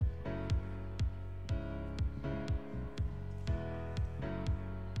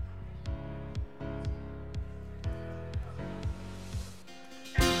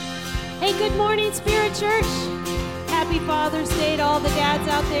Good morning, Spirit Church. Happy Father's Day to all the dads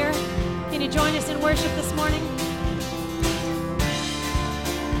out there. Can you join us in worship this morning?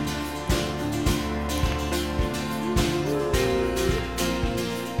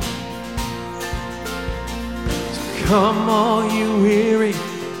 Come all you weary,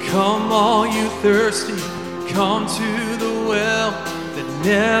 come all you thirsty, come to the well that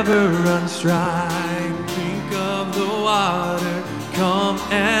never runs dry. Drink of the water, come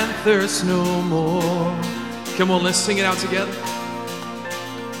and thirst no more. Come on, let's sing it out together.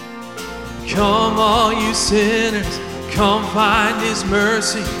 Come all you sinners, come find His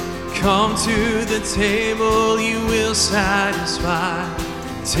mercy. Come to the table, you will satisfy.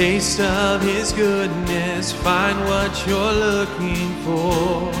 Taste of His goodness, find what you're looking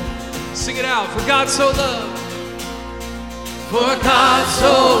for. Sing it out. For God so loved, for God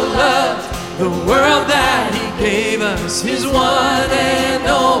so loved the world that He gave us His one and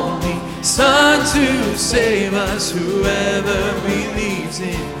only Son to save us. Whoever believes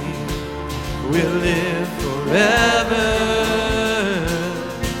in Him will live forever.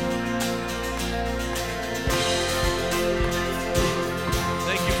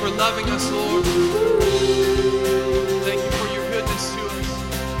 Thank you for loving us, Lord. Thank you for your goodness to us.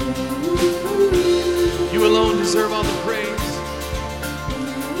 You alone deserve all the praise.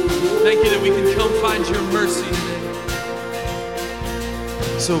 Thank you that we can come find your mercy today.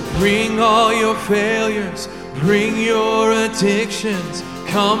 So bring all your failures, bring your addictions,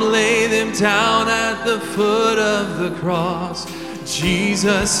 come lay them down at the foot of the cross.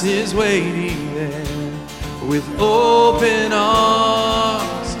 Jesus is waiting there with open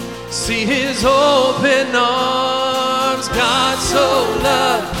arms. See His open arms. God so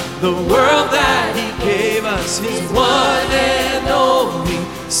loved the world that He gave us His one and only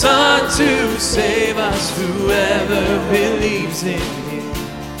Son to save us. Whoever believes in Him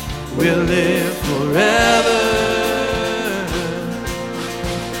will live forever.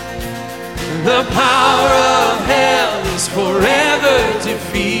 The power of hell is forever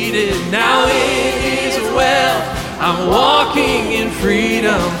defeated. Now it is well. I'm walking in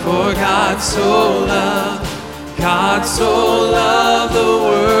freedom, for God so loved the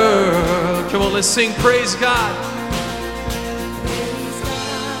world. Come on, let's sing praise God.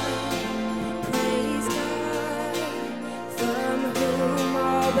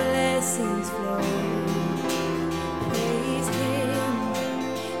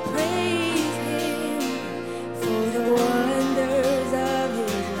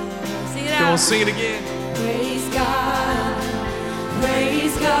 Sing it again. Praise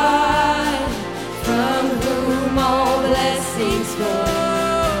God, from whom all blessings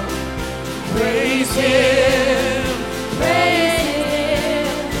flow. Praise Him,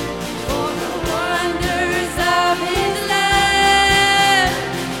 for the wonders of His love,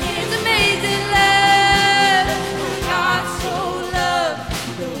 His amazing love. God so loved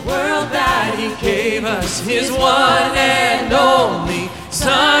the world that He gave us His one and only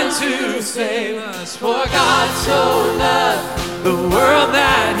Son to save us. For God so loved the world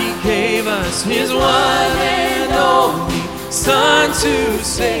that He gave us His one and only Son to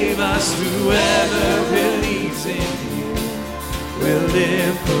save us. Whoever believes in Him will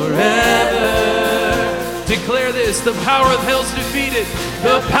live forever. Declare this: the power of hell's defeated.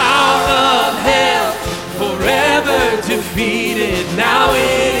 The power of hell forever defeated. Now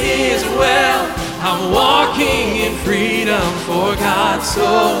it is well. I'm walking in freedom, for God so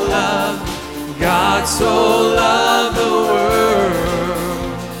loved the world.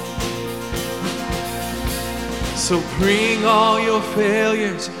 So bring all your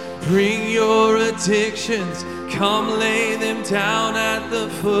failures, bring your addictions, come lay them down at the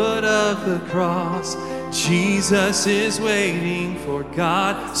foot of the cross. Jesus is waiting, for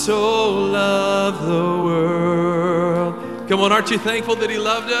God so loved the world. Come on, aren't you thankful that He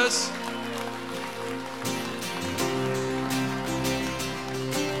loved us?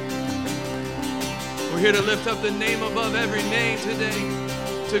 We're here to lift up the name above every name today,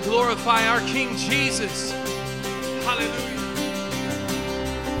 to glorify our King Jesus. Hallelujah.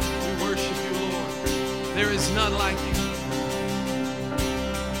 We worship you, Lord. There is none like you.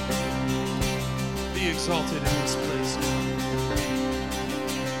 Be exalted in this place, God.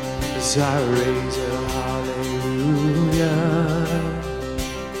 As I raise a hallelujah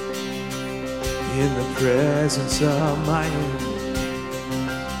in the presence of my enemy.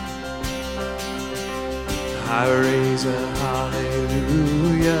 I raise a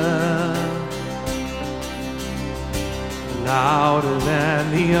hallelujah louder than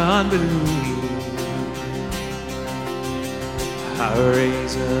the unbelief. I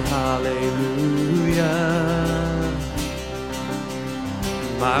raise a hallelujah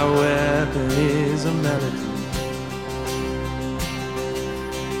My weapon is a melody,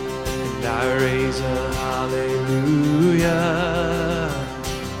 and I raise a hallelujah.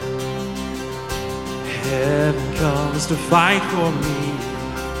 Heaven comes to fight for me.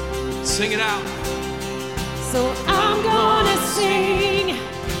 Sing it out. So I'm gonna sing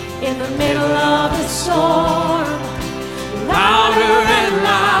in the middle of the storm. Louder and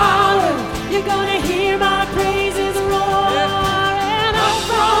louder, you're gonna hear my praises roar. And up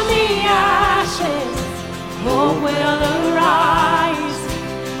from the ashes, hope will arise.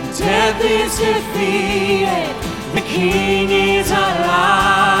 Death is defeated, the King is alive.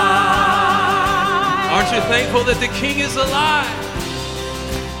 Aren't you thankful that the King is alive?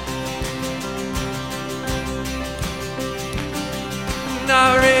 And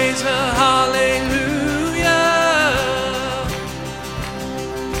I raise a hallelujah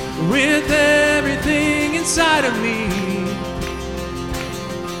with everything inside of me.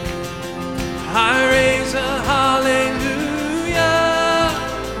 I raise a hallelujah,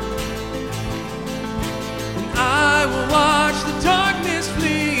 and I will watch the darkness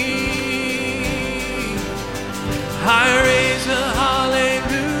flee. I raise a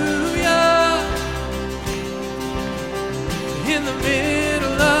hallelujah in the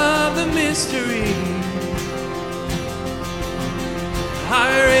middle of the mystery. I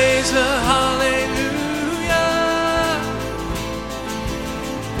raise a hallelujah.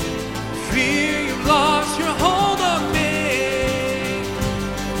 Fear, you've lost your hold on me.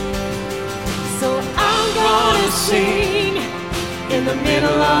 So I'm gonna sing in the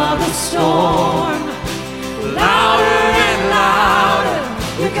middle of the storm. Louder and louder,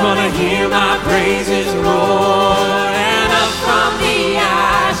 you're gonna hear my praises roar. And up from the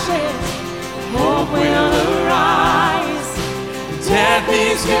ashes, hope will arise. Death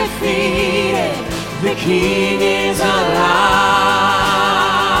is defeated, the King is alive.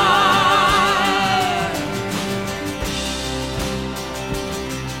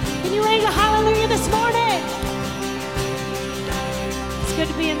 Can you raise a hallelujah this morning? It's good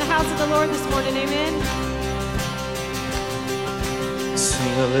to be in the house of the Lord this morning, amen.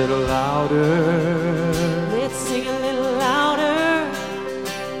 Sing a little louder. Let's sing a little louder.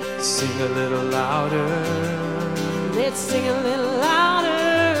 Sing a little louder. Let's sing a little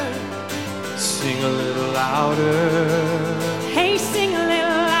louder. Sing a little louder. Hey, sing a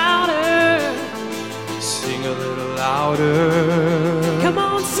little louder. Sing a little louder. Come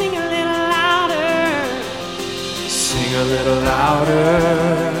on, sing a little louder. Sing a little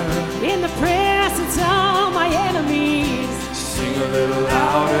louder. In the presence of my enemies. Sing a little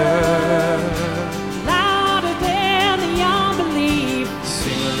louder. Louder than the unbelief.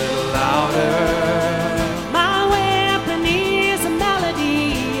 Sing a little louder. My weapon is a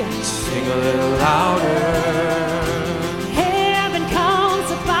melody. Sing a little louder. Heaven comes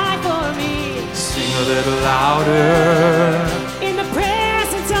to fight for me. Sing a little louder. In the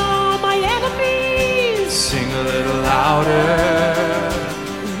presence of my enemies. Sing a little louder.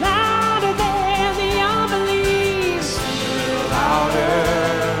 Louder than the unbelief. Sing a little louder.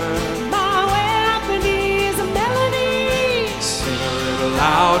 My weapon is a melody. Sing a little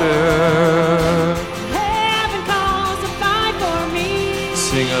louder. Heaven comes to fight for me.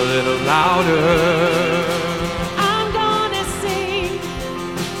 Sing a little louder. I'm gonna sing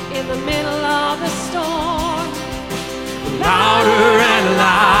in the middle of the storm. Louder and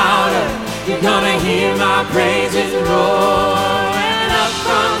louder, you're gonna hear my praises roar. And up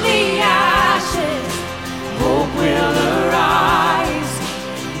from the ashes, hope will arise.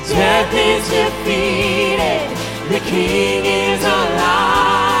 Death is defeated, the King is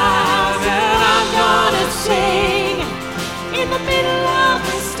alive. And I'm gonna sing in the middle of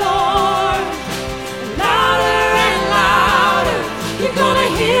the storm. Louder and louder, you're gonna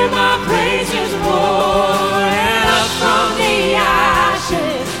hear my praises roar. And up from the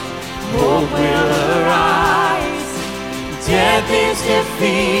ashes, hope will arise. Death is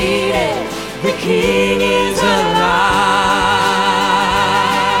defeated, the King is alive.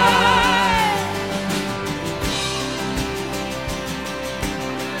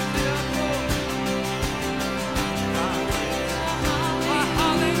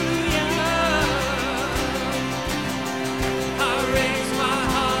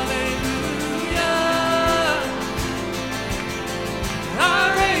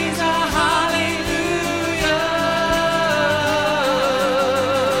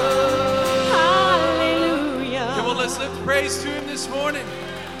 Praise to him this morning.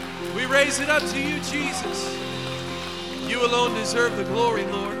 We raise it up to you, Jesus. You alone deserve the glory,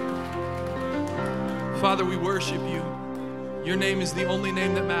 Lord. Father, we worship you. Your name is the only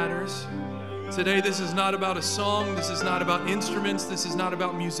name that matters. Today, this is not about a song. This is not about instruments. This is not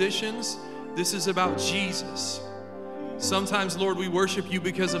about musicians. This is about Jesus. Sometimes, Lord, we worship you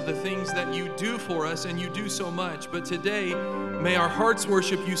because of the things that you do for us, and you do so much. But today, may our hearts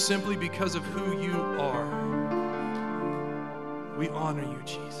worship you simply because of who you are. We honor you,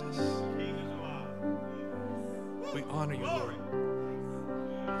 Jesus. We honor you, Lord.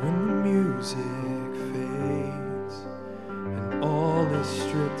 When the music fades and all is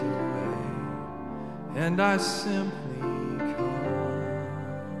stripped away, and I simply come,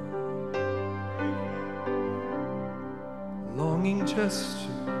 longing just to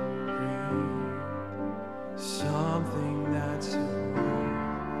bring something that's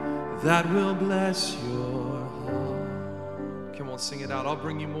more that will bless your heart. Come on, sing it out. I'll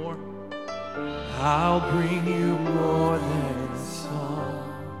bring you more. I'll bring you more than a song,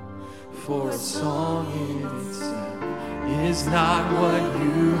 for a song in itself is not what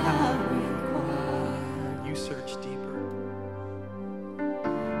you have required. You search deeper.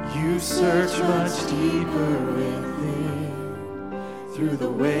 You search much deeper within, through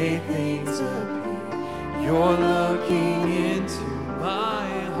the way things appear. You're looking into my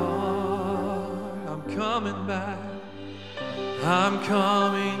heart. I'm coming back. I'm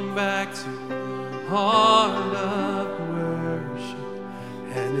coming back to the heart of worship,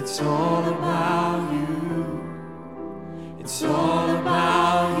 and it's all about you. It's all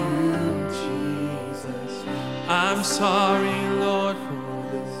about you, Jesus. I'm sorry, Lord, for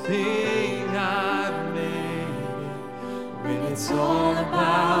the thing I've made. When it's all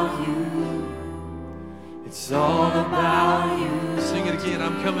about you, it's all about you. Sing it again.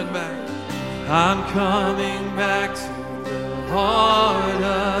 I'm coming back. I'm coming back to heart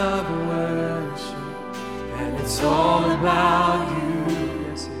of worship, and it's all about you.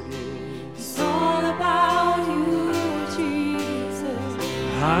 Yes, it is. It's all about you, Jesus.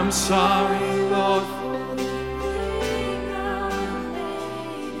 I'm sorry, Lord, for the thing I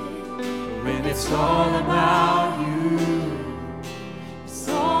made. when it's all about you. It's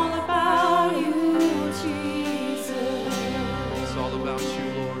all about you, Jesus. It's all about you,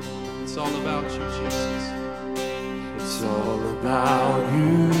 Lord. It's all about you, Jesus. It's all about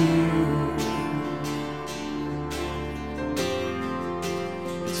you.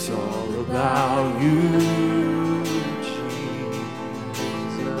 It's all about you, Jesus.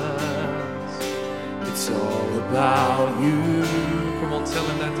 It's all about you. Come on, tell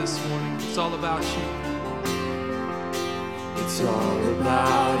him that this morning. It's all about you. It's all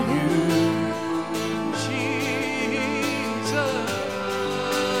about you, Jesus.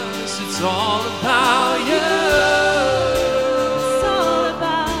 It's all about you.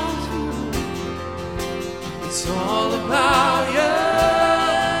 It's all about you,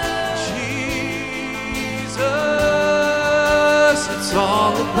 Jesus. It's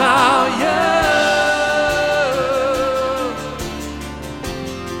all about you.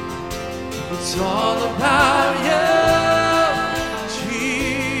 It's all about you,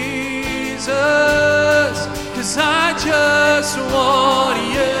 Jesus. 'Cause I just want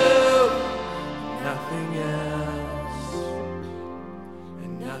you, nothing else,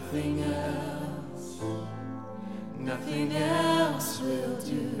 and nothing else. Nothing else will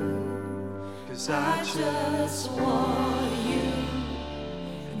do, 'cause I just want you,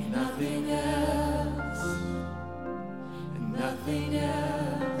 and nothing else, and nothing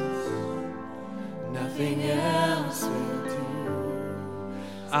else, nothing else will do.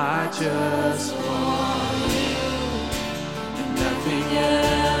 I just want you, and nothing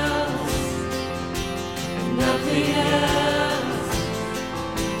else, and nothing else,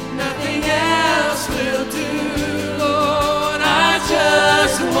 nothing else will do.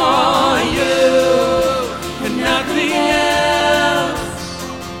 Just want you, and nothing else,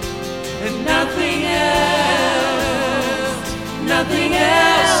 and nothing else, nothing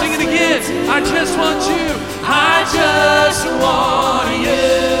else. Sing it again. I just want you. I just want you,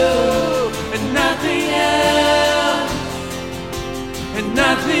 and nothing else, and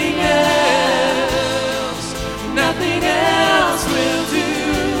nothing else, nothing else will do.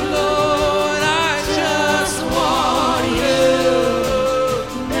 Lord, I just want you.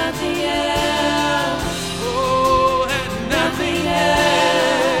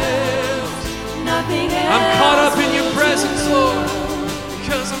 I'm caught up in your presence, Lord,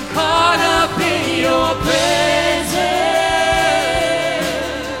 because I'm caught up in your presence.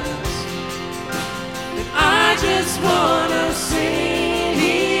 And I just want to sit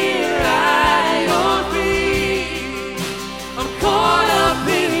here at your feet. I'm caught up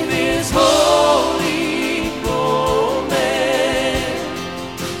in this holy moment.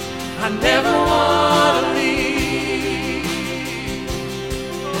 I never want to leave.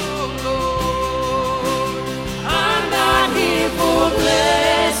 Oh, Lord.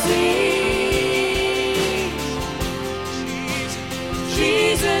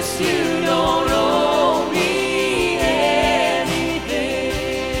 Jesus, you don't owe me anything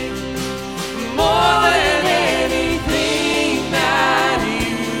more than anything that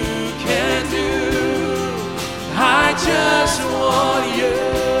you can do. I just want you,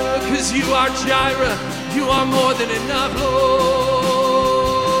 'cause you are Jireh. You are more than enough,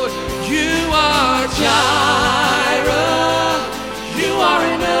 Lord. You are Jireh. You are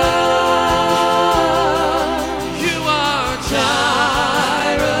enough. You are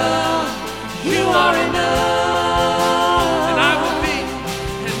Jireh. You are enough. And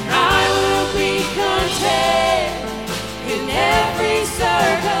I will be content in every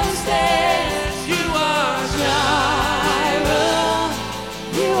circumstance. You are Jireh.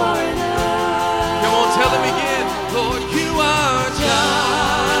 You are enough. Come on, tell him again. Lord, you are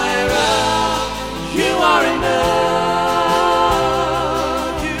Jireh. You are enough.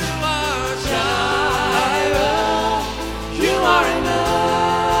 You are Jireh. You are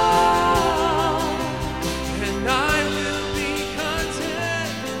enough. And I will be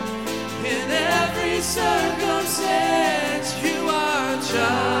content in every circumstance. You are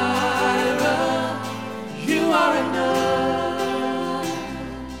Jireh. You are enough.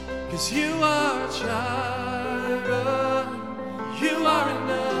 'Cause you are Jireh. You are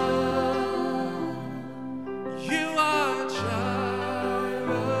enough. You are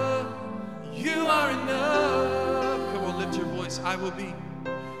Jireh. You are enough. Come on, lift your voice. I will be.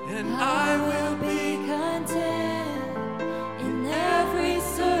 And I will be content in every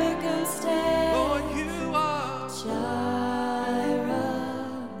circumstance. Lord, you are. Jireh,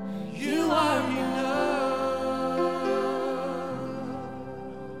 You are enough.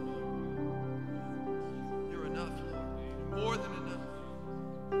 You're enough, Lord. More than enough.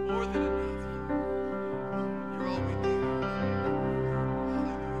 More than enough. You're all we need.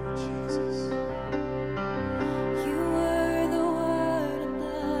 Hallelujah, Jesus. you were the Word in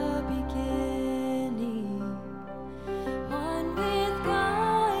the beginning, one with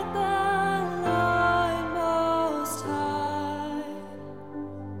God the Lord Most High.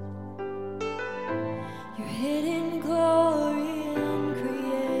 Your hidden glory in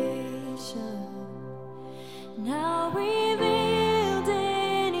creation, now revealed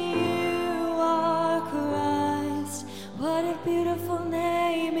in you are Christ. What a beautiful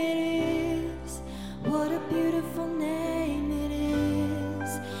name it is. What a beautiful name it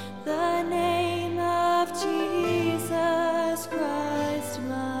is. The name of Jesus Christ,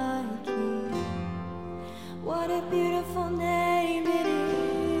 my King. What a beautiful name it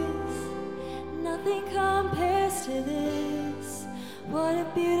is. Nothing compares to this. What a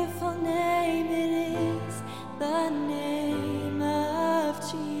beautiful name it is. The name of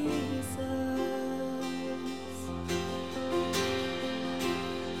Jesus.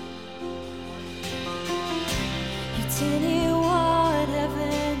 You didn't want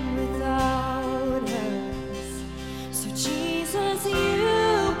heaven without us. So Jesus,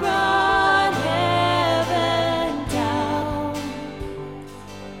 you brought heaven down.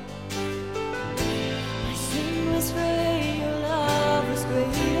 My sin was great, your love was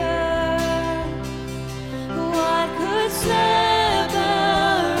greater. What could separate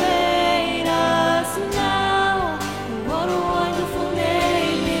us now? What a wonderful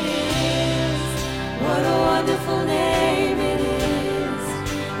name it is. What a wonderful name it is.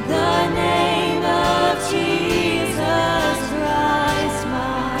 The name of Jesus Christ,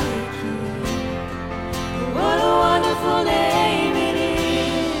 my King. What a wonderful name it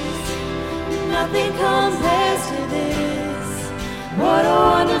is. Nothing compares to this. What a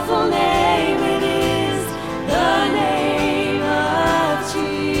wonderful name it is. The name of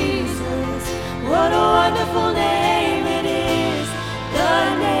Jesus. What a wonderful name it is. The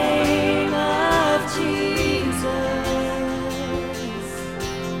name of Jesus.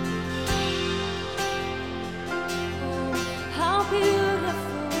 Oh, how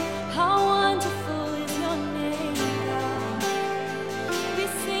beautiful, how wonderful is your name, God. We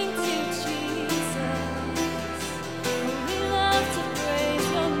sing to Jesus. We love to praise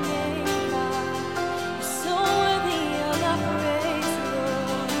your name, God. You're so worthy of our praise,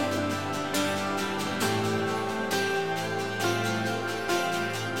 Lord.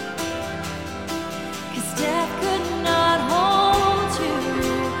 'Cause death could not hold you.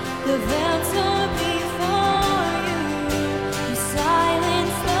 The veil tore before you. You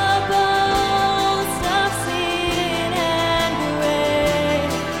silenced the boast of sin and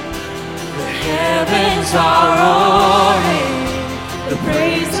grave. The heavens are roaring, the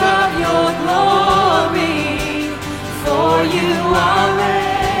praise of your glory. For you are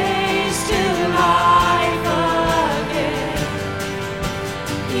raised to life again.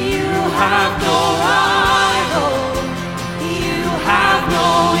 You have no rival. You have no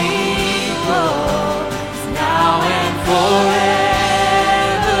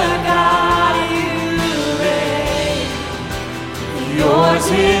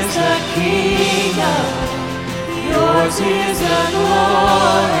Yours is the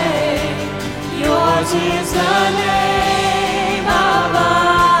glory, yours is the name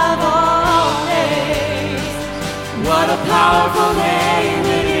above all names. What a powerful name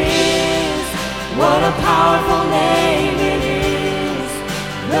it is, what a powerful name it is,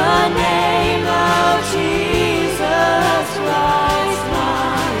 the name of Jesus Christ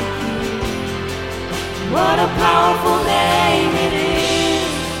my King. What a powerful name it is,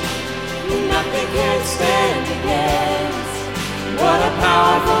 nothing can stand against. What a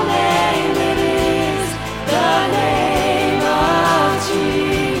powerful name it is, the name of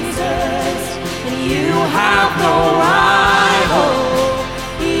Jesus. And you have no rival,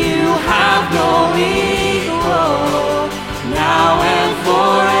 you have no equal, now and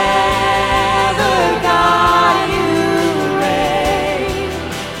forever, God, you reign.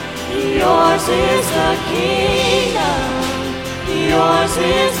 Yours is the kingdom, yours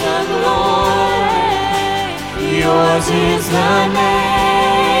is the glory, yours is the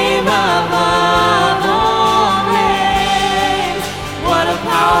name above all names. What a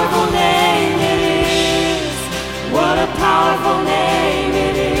powerful name it is, what a powerful name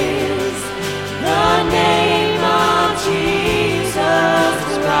it is, the name of Jesus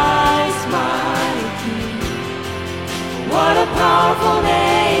Christ my King. What a powerful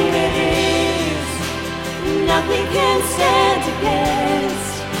name it is, nothing can stand against.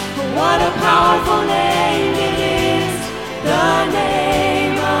 What a powerful name it is, the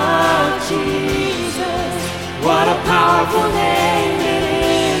name of Jesus. What a powerful name it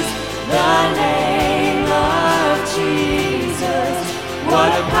is, the name of Jesus.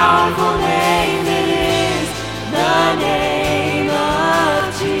 What a powerful name it is, the name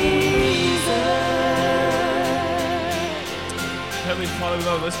of Jesus. Heavenly Father, we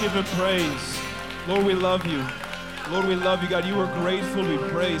love you. Let's give him praise. Lord, we love you. Lord, we love you, God. You are grateful to be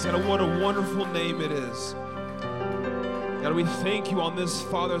praised. God, what a wonderful name it is. God, we thank you on this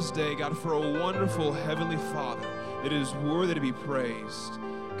Father's Day, God, for a wonderful Heavenly Father that is worthy to be praised.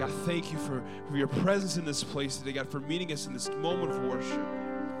 God, thank you for your presence in this place today, God, for meeting us in this moment of worship.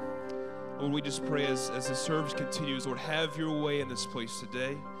 Lord, we just pray as the service continues, Lord, have your way in this place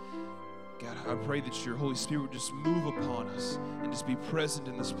today. God, I pray that your Holy Spirit would just move upon us and just be present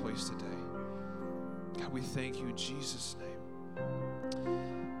in this place today. God, we thank you in Jesus' name.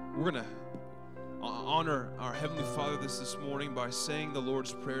 We're going to honor our Heavenly Father this morning by saying the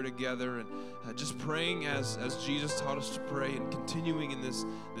Lord's Prayer together and just praying as Jesus taught us to pray and continuing in this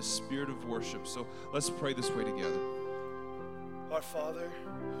spirit of worship. So let's pray this way together. Our Father,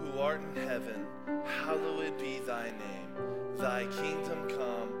 who art in heaven, hallowed be thy name. Thy kingdom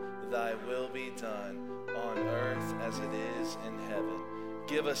come, thy will be done, on earth as it is in heaven.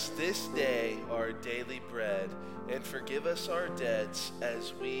 Give us this day our daily bread, and forgive us our debts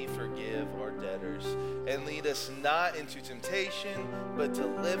as we forgive our debtors. And lead us not into temptation, but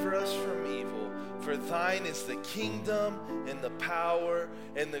deliver us from evil. For thine is the kingdom, and the power,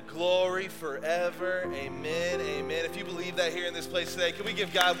 and the glory forever. Amen, amen. If you believe that here in this place today, can we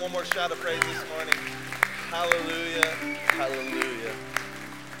give God one more shout of praise this morning? Hallelujah, hallelujah.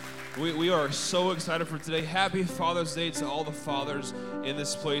 We are so excited for today. Happy Father's Day to all the fathers in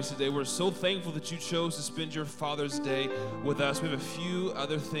this place today. We're so thankful that you chose to spend your Father's Day with us. We have a few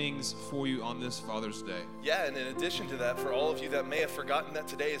other things for you on this Father's Day. Yeah, and in addition to that, for all of you that may have forgotten that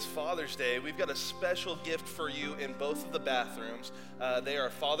today is Father's Day, we've got a special gift for you in both of the bathrooms. They are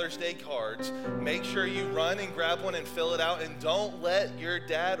Father's Day cards. Make sure you run and grab one and fill it out, and don't let your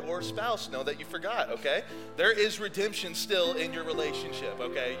dad or spouse know that you forgot, okay? There is redemption still in your relationship,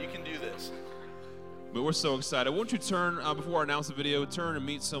 okay? You can do this. But we're so excited. Won't you turn, before I announce the video, turn and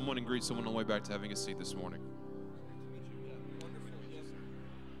meet someone and greet someone on the way back to having a seat this morning.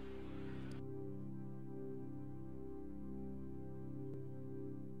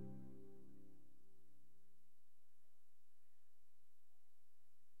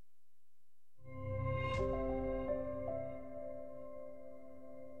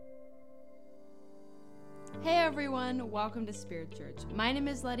 Hey everyone, welcome to Spirit Church. My name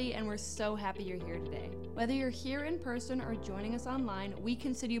is Letty and we're so happy you're here today. Whether you're here in person or joining us online, we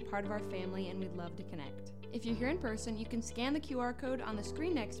consider you part of our family and we'd love to connect. If you're here in person, you can scan the QR code on the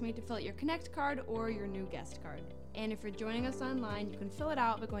screen next to me to fill out your Connect card or your new guest card. And if you're joining us online, you can fill it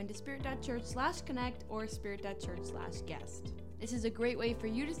out by going to spirit.church/connect or spirit.church/guest. This is a great way for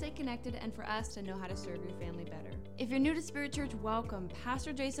you to stay connected and for us to know how to serve your family better. If you're new to Spirit Church, welcome.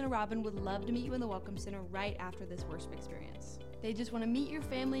 Pastor Jason and Robin would love to meet you in the Welcome Center right after this worship experience. They just want to meet your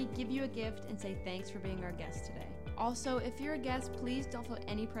family, give you a gift, and say thanks for being our guest today. Also, if you're a guest, please don't feel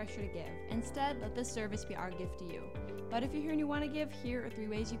any pressure to give. Instead, let this service be our gift to you. But if you're here and you want to give, here are 3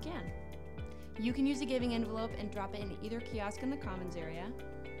 ways you can. You can use a giving envelope and drop it in either kiosk in the Commons area.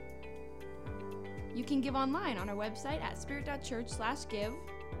 You can give online on our website at spirit.church/give.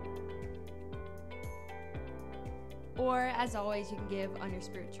 Or, as always, you can give on your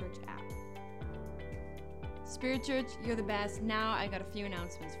Spirit Church app. Spirit Church, you're the best. Now I got a few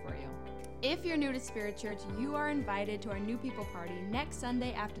announcements for you. If you're new to Spirit Church, you are invited to our New People Party next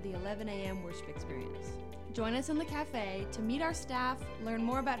Sunday after the 11 a.m. worship experience. Join us in the cafe to meet our staff, learn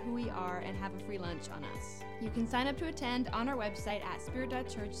more about who we are, and have a free lunch on us. You can sign up to attend on our website at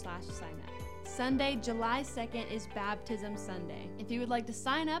spirit.church/signup. Sunday, July 2nd is Baptism Sunday. If you would like to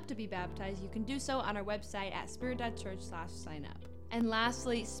sign up to be baptized, you can do so on our website at spirit.church/signup. And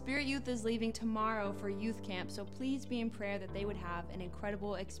lastly, Spirit Youth is leaving tomorrow for youth camp, so please be in prayer that they would have an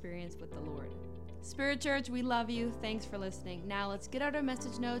incredible experience with the Lord. Spirit Church, we love you. Thanks for listening. Now let's get out our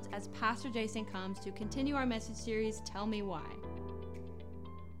message notes as Pastor Jason comes to continue our message series, Tell Me Why.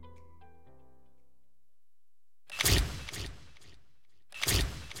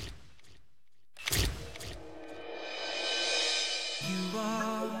 You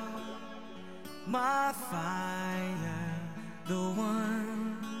are my fire, the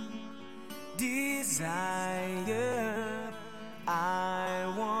one desire.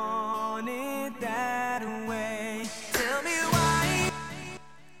 I want it that way. Tell me why.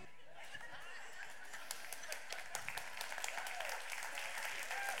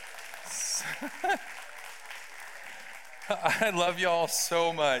 I love y'all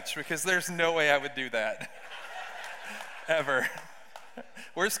so much because there's no way I would do that. Ever.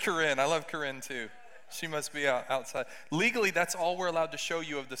 Where's Corinne? I love Corinne too. She must be outside. Legally, that's all we're allowed to show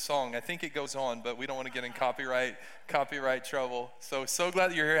you of the song. I think it goes on, but we don't want to get in copyright trouble. So glad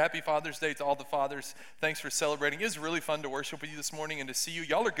that you're here. Happy Father's Day to all the fathers. Thanks for celebrating. It was really fun to worship with you this morning and to see you.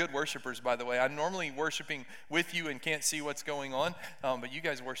 Y'all are good worshipers, by the way. I'm normally worshiping with you and can't see what's going on, but you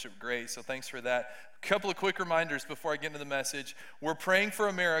guys worship great, so thanks for that. A couple of quick reminders before I get into the message. We're praying for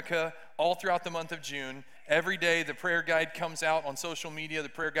America all throughout the month of June. Every day, the prayer guide comes out on social media. The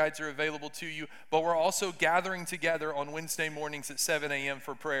prayer guides are available to you. But we're also gathering together on Wednesday mornings at 7 a.m.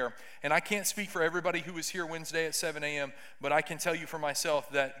 for prayer. And I can't speak for everybody who was here Wednesday at 7 a.m., but I can tell you for myself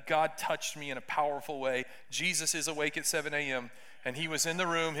that God touched me in a powerful way. Jesus is awake at 7 a.m., and he was in the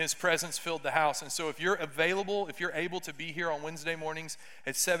room. His presence filled the house. And so if you're available, if you're able to be here on Wednesday mornings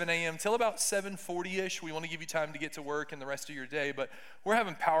at 7 a.m. till about 7:40-ish, we want to give you time to get to work and the rest of your day. But we're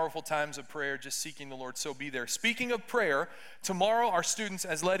having powerful times of prayer, just seeking the Lord, so be there. Speaking of prayer, tomorrow our students,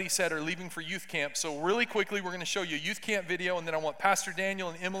 as Letty said, are leaving for youth camp. So really quickly, we're going to show you a youth camp video, and then I want Pastor Daniel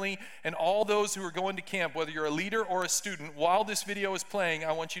and Emily and all those who are going to camp, whether you're a leader or a student, while this video is playing,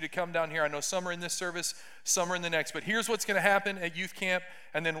 I want you to come down here. I know some are in this service, some are in the next. But here's what's going to happen at youth camp,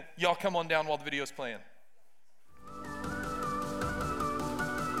 and then y'all come on down while the video's playing.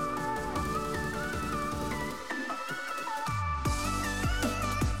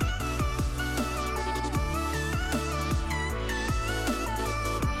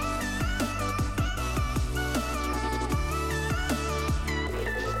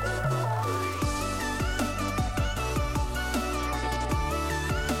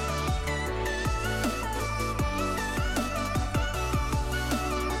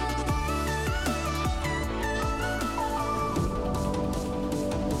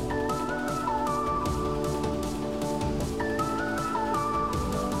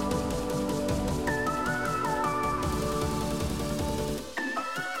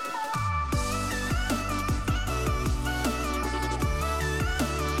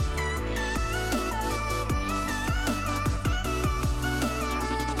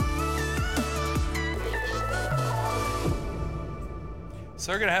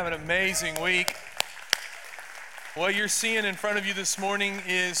 So we're going to have an amazing week. What you're seeing in front of you this morning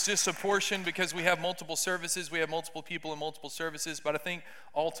is just a portion because we have multiple services. We have multiple people in multiple services. But I think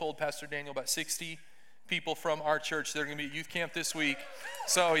all told, Pastor Daniel, about 60 people from our church that are going to be at youth camp this week.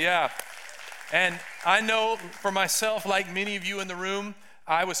 So, yeah. And I know for myself, like many of you in the room,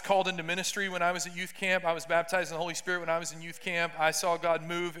 I was called into ministry when I was at youth camp. I was baptized in the Holy Spirit when I was in youth camp. I saw God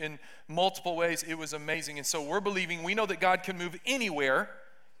move in multiple ways. It was amazing. And so we're believing, we know that God can move anywhere,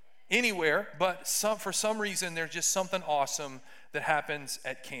 but for some reason, there's just something awesome that happens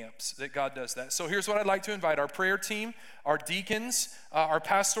at camps, that God does that. So here's what I'd like to invite our prayer team, our deacons, our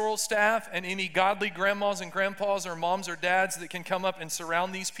pastoral staff, and any godly grandmas and grandpas or moms or dads that can come up and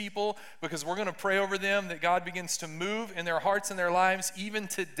surround these people, because we're going to pray over them that God begins to move in their hearts and their lives even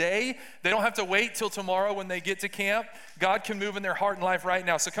today. They don't have to wait till tomorrow when they get to camp. God can move in their heart and life right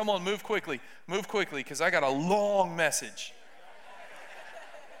now. So come on, move quickly, because I got a long message.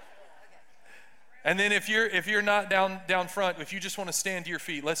 And then if you're not down front, if you just want to stand to your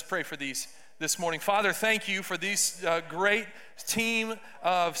feet, let's pray for these this morning. Father, thank you for these great team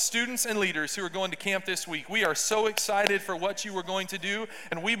of students and leaders who are going to camp this week. We are so excited for what you are going to do,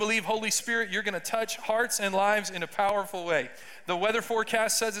 and we believe, Holy Spirit, you're going to touch hearts and lives in a powerful way. The weather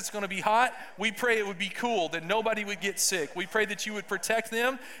forecast says it's going to be hot. We pray it would be cool, that nobody would get sick. We pray that you would protect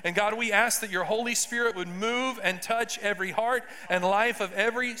them, and God, we ask that your Holy Spirit would move and touch every heart and life of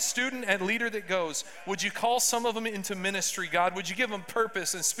every student and leader that goes. Would you call some of them into ministry, God? Would you give them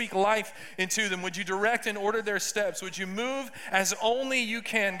purpose and speak life into them? Would you direct and order their steps? Would you move as only you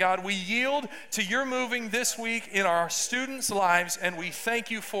can, God? We yield to your moving this week in our students' lives, and we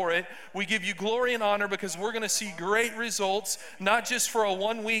thank you for it. We give you glory and honor because we're going to see great results, not just for a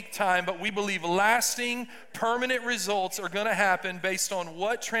 1 week time, but we believe lasting, permanent results are going to happen based on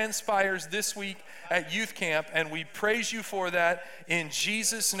what transpires this week at youth camp, and we praise you for that in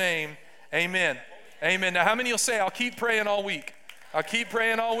Jesus' name. Amen. Amen. Now, how many will say, I'll keep praying all week? I'll keep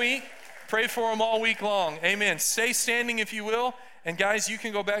praying all week. Pray for them all week long. Amen. Stay standing if you will. And guys, you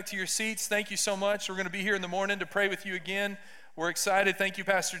can go back to your seats. Thank you so much. We're going to be here in the morning to pray with you again. We're excited. Thank you,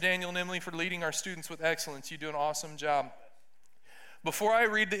 Pastor Daniel and Emily, for leading our students with excellence. You do an awesome job. Before I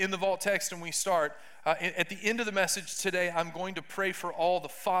read the In the Vault text and we start, at the end of the message today, I'm going to pray for all the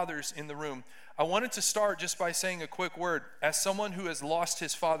fathers in the room. I wanted to start just by saying a quick word. As someone who has lost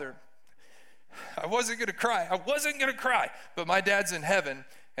his father, I wasn't going to cry, but my dad's in heaven,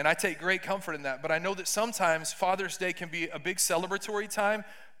 and I take great comfort in that. But I know that sometimes Father's Day can be a big celebratory time,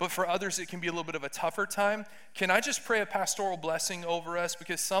 but for others it can be a little bit of a tougher time. Can I just pray a pastoral blessing over us?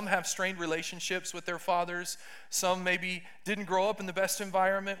 Because some have strained relationships with their fathers. Some maybe didn't grow up in the best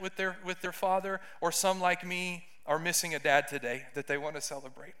environment with their father, or some like me are missing a dad today that they want to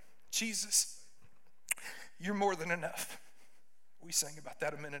celebrate. Jesus, you're more than enough. We sang about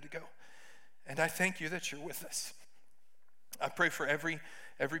that a minute ago. And I thank you that you're with us. I pray for every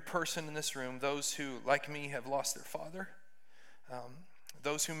person in this room, those who, like me, have lost their father,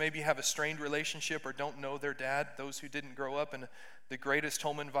 those who maybe have a strained relationship or don't know their dad, those who didn't grow up in the greatest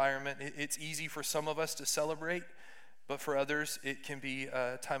home environment. It's easy for some of us to celebrate, but for others, it can be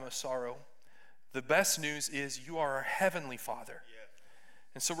a time of sorrow. The best news is you are our heavenly Father. Yeah.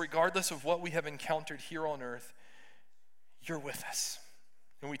 And so regardless of what we have encountered here on earth, you're with us.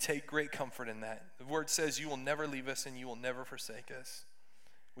 And we take great comfort in that. The word says you will never leave us and you will never forsake us.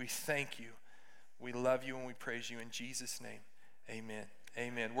 We thank you. We love you and we praise you in Jesus' name. Amen.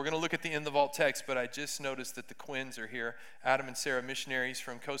 Amen. We're going to look at the In the Vault text, but I just noticed that the Quins are here. Adam and Sarah, missionaries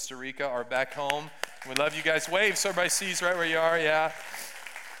from Costa Rica, are back home. We love you guys. Wave so everybody sees right where you are. Yeah.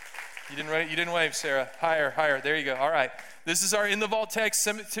 You didn't wave, Sarah. Higher. There you go. All right. This is our In the Vault text,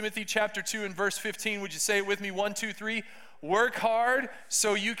 Timothy chapter 2 and verse 15. Would you say it with me? 1, 2, 3. Work hard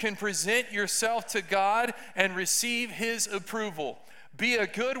so you can present yourself to God and receive his approval. Be a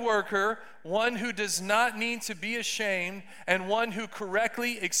good worker, one who does not need to be ashamed, and one who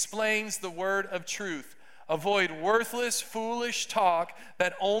correctly explains the word of truth. Avoid worthless, foolish talk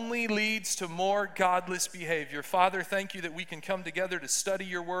that only leads to more godless behavior. Father, thank you that we can come together to study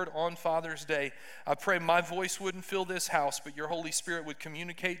your word on Father's Day. I pray my voice wouldn't fill this house, but your Holy Spirit would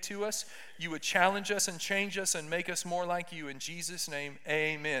communicate to us. You would challenge us and change us and make us more like you. In Jesus' name,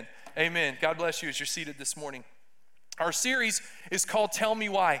 amen. Amen. God bless you as you're seated this morning. Our series is called Tell Me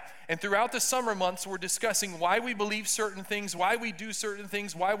Why. And throughout the summer months, we're discussing why we believe certain things, why we do certain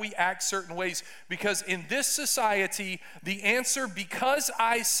things, why we act certain ways. Because in this society, the answer, because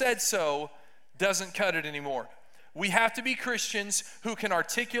I said so, doesn't cut it anymore. We have to be Christians who can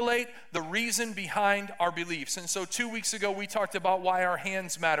articulate the reason behind our beliefs. And so 2 weeks ago, we talked about why our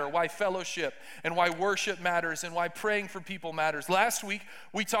hands matter, why fellowship and why worship matters, and why praying for people matters. Last week,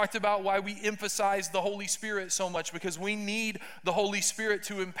 we talked about why we emphasize the Holy Spirit so much, because we need the Holy Spirit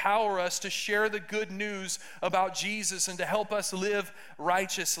to empower us to share the good news about Jesus and to help us live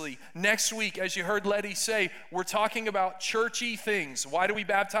righteously. Next week, as you heard Letty say, we're talking about churchy things. Why do we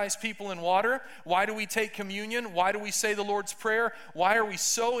baptize people in water? Why do we take communion? Why do we say the Lord's Prayer? Why are we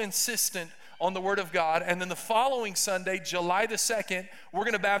so insistent on the Word of God? And then the following Sunday, July the 2nd, we're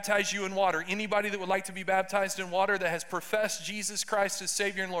going to baptize you in water. Anybody that would like to be baptized in water that has professed Jesus Christ as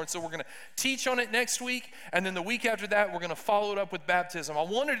Savior and Lord. So we're going to teach on it next week, and then the week after that, we're going to follow it up with baptism. I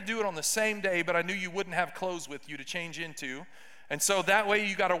wanted to do it on the same day, but I knew you wouldn't have clothes with you to change into. And so that way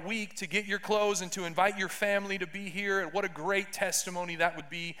you got a week to get your clothes and to invite your family to be here. And what a great testimony that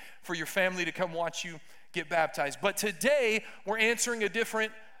would be for your family to come watch you get baptized. But today we're answering a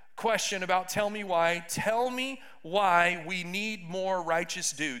different question about Tell Me Why. Tell me why we need more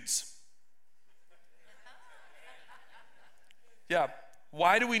righteous dudes. Yeah.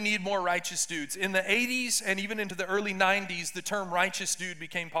 Why do we need more righteous dudes? In the 80s and even into the early 90s, the term righteous dude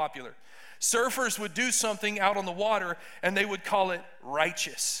became popular. Surfers would do something out on the water, and they would call it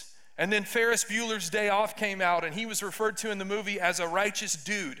righteous. And then Ferris Bueller's Day Off came out, and he was referred to in the movie as a righteous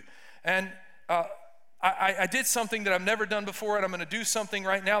dude. And I did something that I've never done before, and I'm going to do something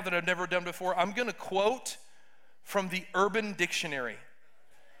right now that I've never done before. I'm going to quote from the Urban Dictionary.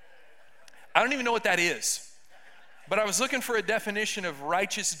 I don't even know what that is, but I was looking for a definition of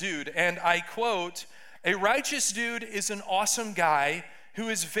righteous dude, and I quote, "A righteous dude is an awesome guy who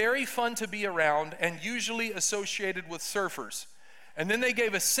is very fun to be around and usually associated with surfers." And then they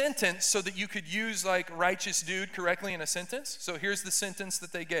gave a sentence so that you could use like righteous dude correctly in a sentence. So here's the sentence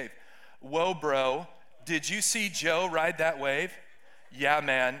that they gave. "Whoa, bro, did you see Joe ride that wave? Yeah,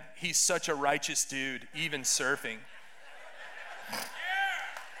 man, he's such a righteous dude, even surfing."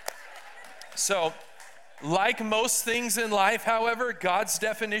 So, like most things in life, however, God's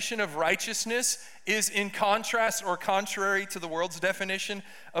definition of righteousness is in contrast or contrary to the world's definition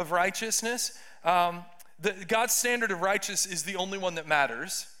of righteousness. God's standard of righteousness is the only one that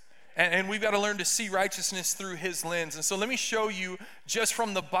matters. And we've got to learn to see righteousness through his lens. And so let me show you just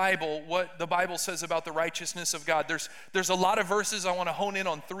from the Bible what the Bible says about the righteousness of God. There's a lot of verses. I want to hone in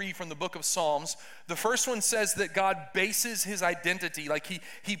on 3 from the book of Psalms. The first one says that God bases his identity, like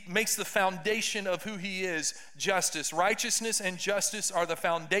he makes the foundation of who he is justice. Righteousness and justice are the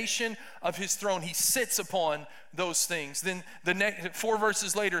foundation of his throne. He sits upon those things. Then the next 4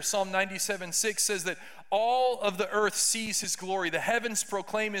 verses later, Psalm 97:6 says that all of the earth sees his glory. The heavens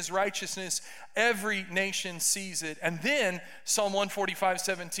proclaim his righteousness. Every nation sees it. And then Psalm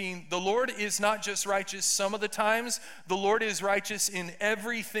 145:17, the Lord is not just righteous some of the times, the Lord is righteous in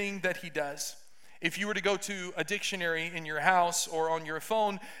everything that he does. If you were to go to a dictionary in your house or on your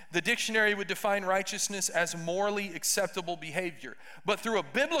phone, the dictionary would define righteousness as morally acceptable behavior. But through a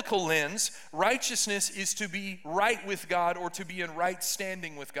biblical lens, righteousness is to be right with God or to be in right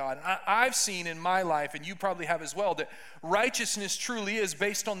standing with God. And I've seen in my life, and you probably have as well, that righteousness truly is,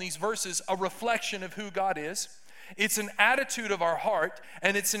 based on these verses, a reflection of who God is. It's an attitude of our heart,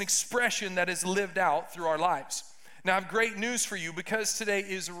 and it's an expression that is lived out through our lives. Now, I have great news for you. Because today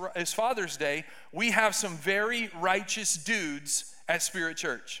is Father's Day, we have some very righteous dudes at Spirit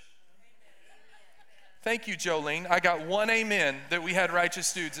Church. Thank you, Jolene. I got one amen that we had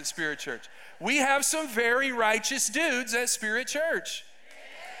righteous dudes at Spirit Church. We have some very righteous dudes at Spirit Church.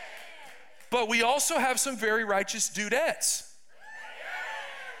 But we also have some very righteous dudettes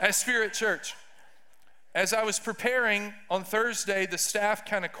at Spirit Church. As I was preparing on Thursday, the staff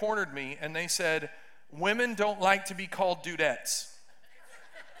kind of cornered me and they said, "Women don't like to be called dudettes."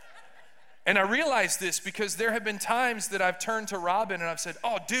 And I realized this because there have been times that I've turned to Robin and I've said,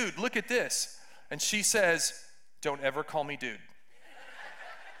 "Oh, dude, look at this." And she says, "Don't ever call me dude."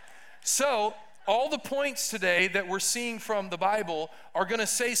 So all the points today that we're seeing from the Bible are going to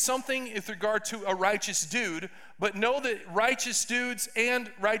say something with regard to a righteous dude, but know that righteous dudes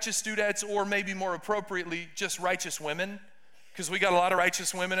and righteous dudettes, or maybe more appropriately, just righteous women, because we got a lot of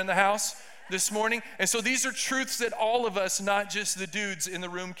righteous women in the house this morning. And so these are truths that all of us, not just the dudes in the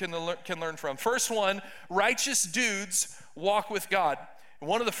room, can learn from. First one, righteous dudes walk with God.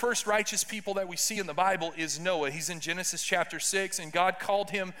 One of the first righteous people that we see in the Bible is Noah. He's in Genesis chapter 6, and God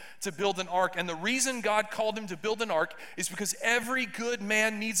called him to build an ark. And the reason God called him to build an ark is because every good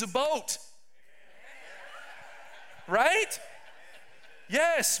man needs a boat. Right?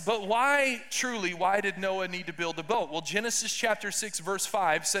 Yes, but why did Noah need to build a boat? Well, Genesis chapter 6, verse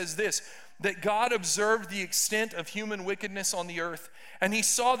 5 says this, that God observed the extent of human wickedness on the earth, and he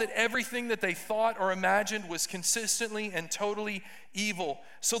saw that everything that they thought or imagined was consistently and totally evil.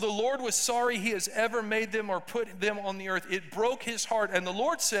 So the Lord was sorry he has ever made them or put them on the earth. It broke his heart. And the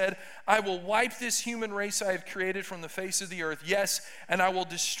Lord said, "I will wipe this human race I have created from the face of the earth. Yes, and I will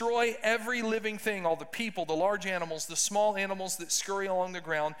destroy every living thing, all the people, the large animals, the small animals that scurry along the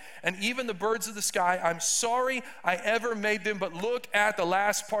ground, and even the birds of the sky. I'm sorry I ever made them." But look at the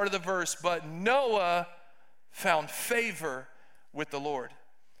last part of the verse. But Noah found favor with the Lord.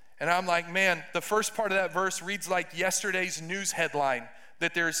 And I'm like, man, the first part of that verse reads like yesterday's news headline,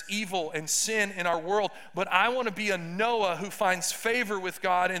 that there's evil and sin in our world. But I want to be a Noah who finds favor with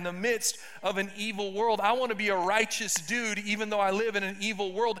God in the midst of an evil world. I want to be a righteous dude even though I live in an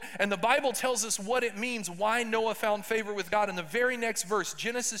evil world. And the Bible tells us what it means, why Noah found favor with God. In the very next verse,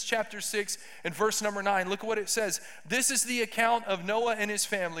 Genesis chapter 6 and verse number 9, look at what it says. This is the account of Noah and his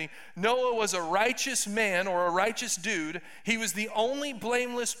family. Noah was a righteous man, or a righteous dude. He was the only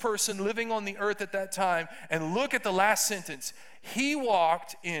blameless person living on the earth at that time. And look at the last sentence. He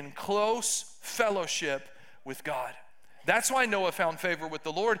walked in close fellowship with God. That's why Noah found favor with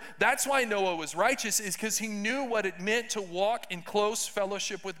the Lord. That's why Noah was righteous, is because he knew what it meant to walk in close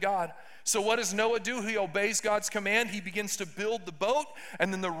fellowship with God. So what does Noah do? He obeys God's command. He begins to build the boat,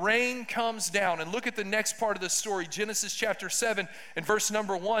 and then the rain comes down. And look at the next part of the story, Genesis chapter 7 and verse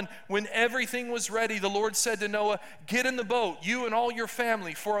number 1. When everything was ready, the Lord said to Noah, get in the boat, you and all your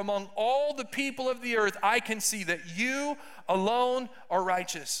family, for among all the people of the earth, I can see that you alone are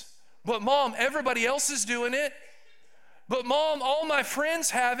righteous. But Mom, everybody else is doing it. But Mom, all my friends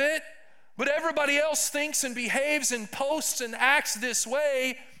have it. But everybody else thinks and behaves and posts and acts this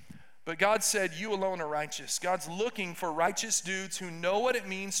way. But God said, you alone are righteous. God's looking for righteous dudes who know what it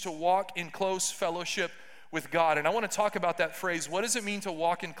means to walk in close fellowship with God. And I want to talk about that phrase. What does it mean to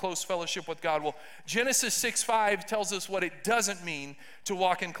walk in close fellowship with God? Well, Genesis 6:5 tells us what it doesn't mean to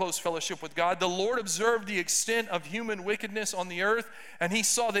walk in close fellowship with God. The Lord observed the extent of human wickedness on the earth, and he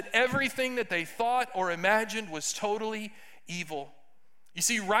saw that everything that they thought or imagined was totally evil. You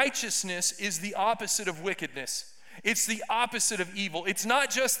see, righteousness is the opposite of wickedness. It's the opposite of evil. It's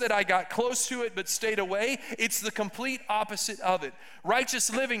not just that I got close to it but stayed away. It's the complete opposite of it.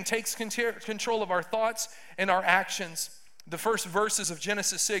 Righteous living takes control of our thoughts and our actions. The first verses of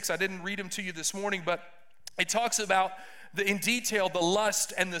Genesis 6, I didn't read them to you this morning, but it talks about in detail the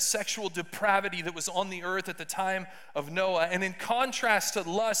lust and the sexual depravity that was on the earth at the time of Noah. And in contrast to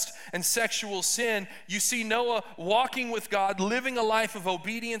lust and sexual sin, you see Noah walking with God, living a life of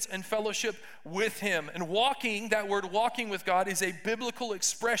obedience and fellowship with him. And walking, that word walking with God, is a biblical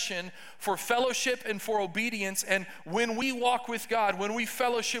expression for fellowship and for obedience. And when we walk with God, when we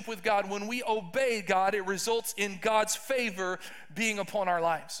fellowship with God, when we obey God, it results in God's favor being upon our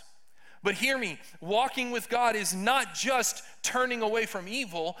lives. But hear me, walking with God is not just turning away from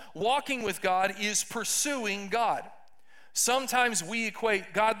evil. Walking with God is pursuing God. Sometimes we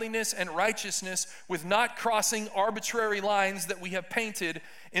equate godliness and righteousness with not crossing arbitrary lines that we have painted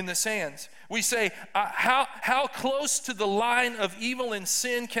in the sands. We say, how close to the line of evil and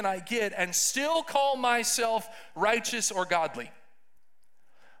sin can I get and still call myself righteous or godly?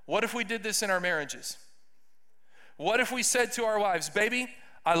 What if we did this in our marriages? What if we said to our wives, baby,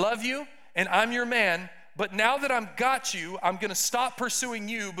 I love you and I'm your man, but now that I've got you, I'm going to stop pursuing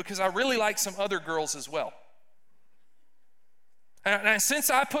you because I really like some other girls as well. And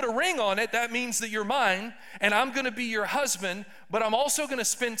since I put a ring on it, that means that you're mine and I'm going to be your husband, but I'm also going to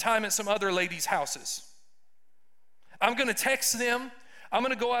spend time at some other ladies' houses. I'm going to text them. I'm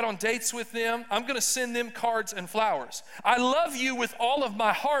going to go out on dates with them. I'm going to send them cards and flowers. I love you with all of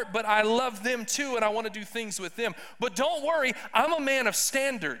my heart, but I love them too, and I want to do things with them. But don't worry, I'm a man of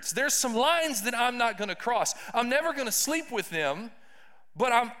standards. There's some lines that I'm not going to cross. I'm never going to sleep with them,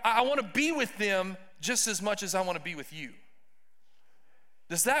 but I want to be with them just as much as I want to be with you.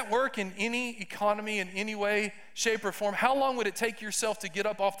 Does that work in any economy, in any way, shape, or form? How long would it take yourself to get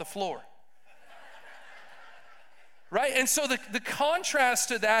up off the floor? Right? And so the contrast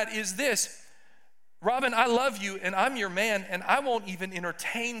to that is this. Robin, I love you and I'm your man and I won't even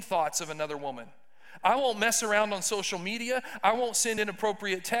entertain thoughts of another woman. I won't mess around on social media. I won't send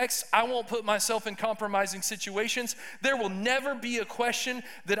inappropriate texts. I won't put myself in compromising situations. There will never be a question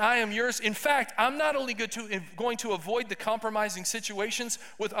that I am yours. In fact, I'm not only going to avoid the compromising situations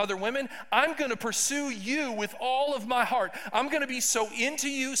with other women, I'm going to pursue you with all of my heart. I'm going to be so into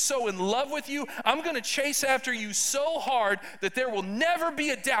you, so in love with you. I'm going to chase after you so hard that there will never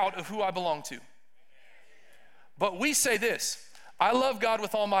be a doubt of who I belong to. But we say this, I love God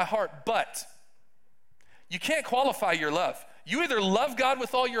with all my heart, but you can't qualify your love. You either love God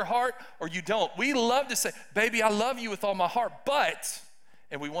with all your heart or you don't. We love to say, baby, I love you with all my heart, but,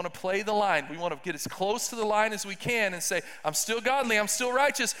 and we want to play the line. We want to get as close to the line as we can and say, I'm still godly, I'm still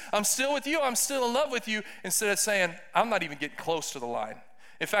righteous, I'm still with you, I'm still in love with you, instead of saying, I'm not even getting close to the line.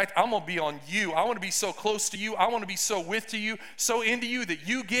 In fact, I'm going to be on you. I want to be so close to you. I want to be so with you, so into you that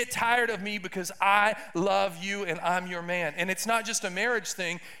you get tired of me because I love you and I'm your man. And it's not just a marriage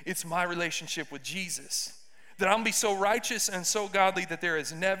thing, it's my relationship with Jesus. That I'm going to be so righteous and so godly that there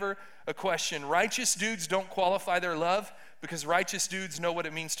is never a question. Righteous dudes don't qualify their love because righteous dudes know what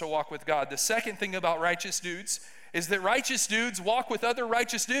it means to walk with God. The second thing about righteous dudes is that righteous dudes walk with other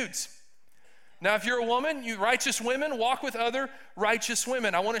righteous dudes. Now, if you're a woman, you righteous women walk with other righteous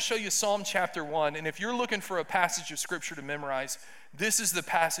women. I want to show you Psalm chapter 1. And if you're looking for a passage of scripture to memorize, this is the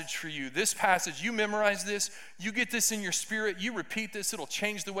passage for you. This passage, you memorize this, you get this in your spirit, you repeat this, it'll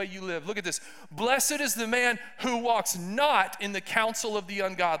change the way you live. Look at this. Blessed is the man who walks not in the counsel of the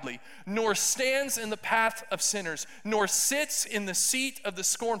ungodly, nor stands in the path of sinners, nor sits in the seat of the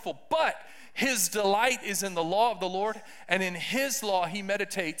scornful, but his delight is in the law of the Lord, and in his law he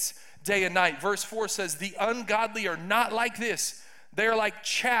meditates day and night. Verse 4 says, the ungodly are not like this. They are like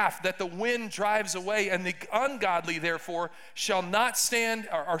chaff that the wind drives away, and the ungodly, therefore, shall not stand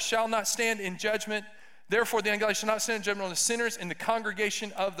in judgment. Therefore, the ungodly shall not stand in judgment on the sinners in the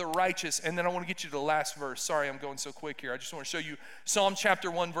congregation of the righteous. And then I want to get you to the last verse. Sorry, I'm going so quick here. I just want to show you Psalm chapter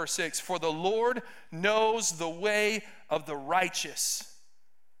 1, verse 6. For the Lord knows the way of the righteous.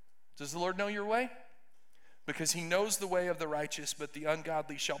 Does the Lord know your way? Because he knows the way of the righteous, but the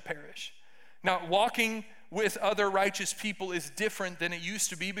ungodly shall perish. Now, walking with other righteous people is different than it used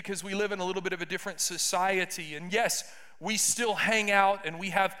to be because we live in a little bit of a different society. And yes, we still hang out and we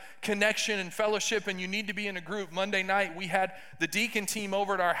have connection and fellowship, and you need to be in a group. Monday night, we had the deacon team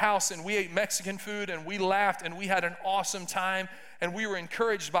over at our house, and we ate Mexican food, and we laughed, and we had an awesome time, and we were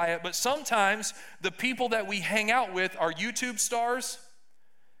encouraged by it. But sometimes the people that we hang out with are YouTube stars,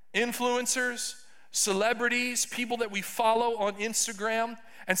 influencers, celebrities, people that we follow on Instagram.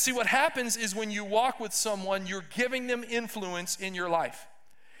 And see, what happens is when you walk with someone, you're giving them influence in your life.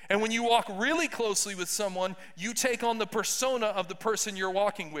 And when you walk really closely with someone, you take on the persona of the person you're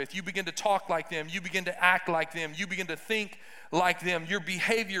walking with. You begin to talk like them. You begin to act like them. You begin to think like them. Your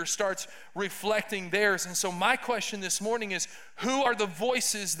behavior starts reflecting theirs. And so my question this morning is, who are the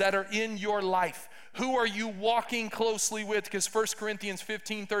voices that are in your life? Who are you walking closely with? Because 1 Corinthians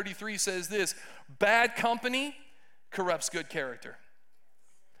 15:33 says this, bad company corrupts good character.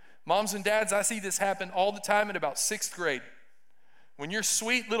 Moms and dads, I see this happen all the time in about 6th grade. When your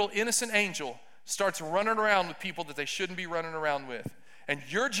sweet little innocent angel starts running around with people that they shouldn't be running around with. And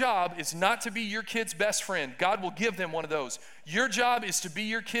your job is not to be your kid's best friend. God will give them one of those. Your job is to be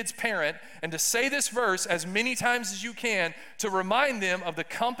your kid's parent and to say this verse as many times as you can to remind them of the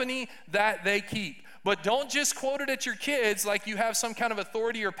company that they keep. But don't just quote it at your kids like you have some kind of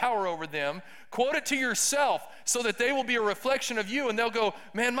authority or power over them. Quote it to yourself so that they will be a reflection of you, and they'll go,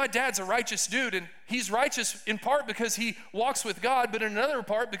 man, my dad's a righteous dude, and he's righteous in part because he walks with God, but in another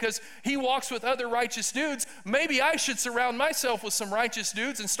part because he walks with other righteous dudes. Maybe I should surround myself with some righteous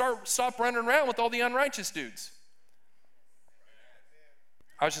dudes and stop running around with all the unrighteous dudes.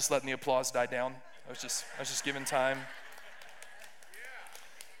 I was just letting the applause die down. I was just giving time.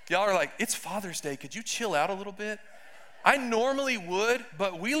 Y'all are like, it's Father's Day. Could you chill out a little bit? I normally would,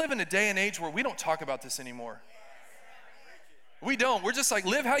 but we live in a day and age where we don't talk about this anymore. We don't. We're just like,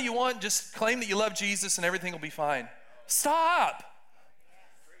 live how you want. Just claim that you love Jesus and everything will be fine. Stop.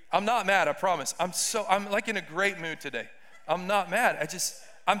 I'm not mad, I promise. I'm like in a great mood today. I'm not mad.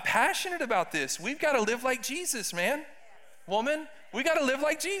 I'm passionate about this. We've got to live like Jesus, man. Woman, we got to live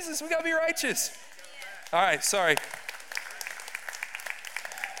like Jesus. We got to be righteous. All right, sorry.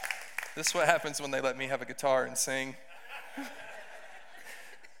 This is what happens when they let me have a guitar and sing.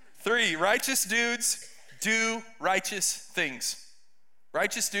 3, righteous dudes do righteous things.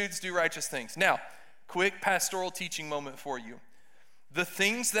 Righteous dudes do righteous things. Now, quick pastoral teaching moment for you. The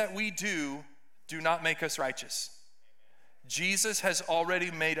things that we do not make us righteous. Jesus has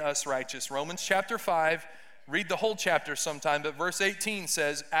already made us righteous. Romans chapter 5, read the whole chapter sometime, but verse 18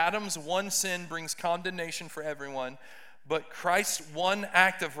 says, Adam's one sin brings condemnation for everyone, but Christ's one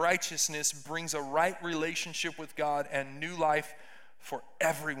act of righteousness brings a right relationship with God and new life for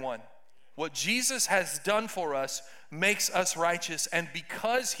everyone. What Jesus has done for us makes us righteous, and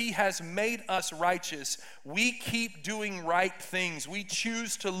because he has made us righteous, we keep doing right things. We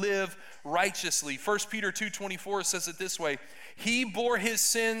choose to live righteously. 1 Peter 2:24 says it this way, he bore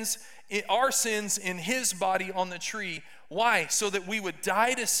our sins in his body on the tree. Why? So that we would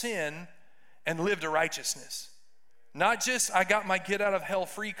die to sin and live to righteousness. Not just, I got my get out of hell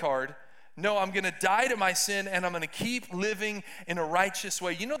free card. No, I'm going to die to my sin and I'm going to keep living in a righteous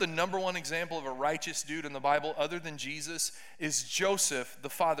way. You know the number one example of a righteous dude in the Bible other than Jesus is Joseph, the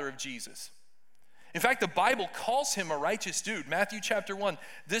father of Jesus. In fact, the Bible calls him a righteous dude. Matthew chapter 1,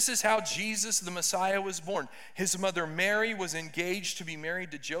 this is how Jesus, the Messiah, was born. His mother Mary was engaged to be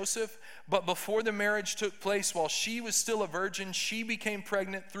married to Joseph, but before the marriage took place, while she was still a virgin, she became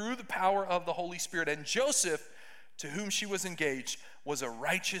pregnant through the power of the Holy Spirit. And Joseph, to whom she was engaged, was a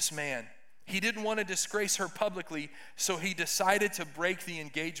righteous man. He didn't want to disgrace her publicly, so he decided to break the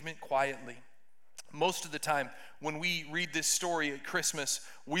engagement quietly. Most of the time, when we read this story at Christmas,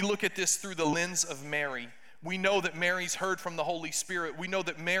 we look at this through the lens of Mary. We know that Mary's heard from the Holy Spirit. We know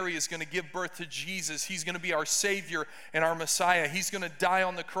that Mary is going to give birth to Jesus. He's going to be our Savior and our Messiah. He's going to die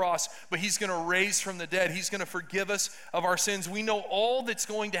on the cross, but he's going to raise from the dead. He's going to forgive us of our sins. We know all that's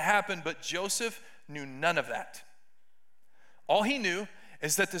going to happen, but Joseph knew none of that. All he knew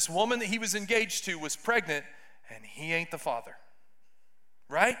is that this woman that he was engaged to was pregnant, and he ain't the father,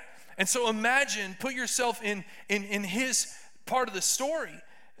 right? And so imagine, put yourself in his part of the story.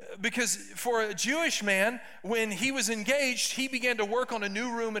 Because for a Jewish man, when he was engaged, he began to work on a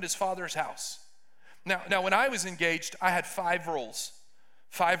new room at his father's house. Now, when I was engaged, I had 5 roles.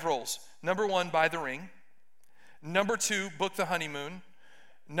 5 roles. Number 1, buy the ring. Number 2, book the honeymoon.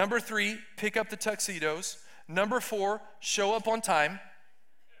 Number 3, pick up the tuxedos. Number 4, show up on time.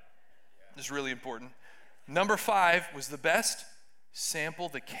 This is really important. Number 5 was the best, sample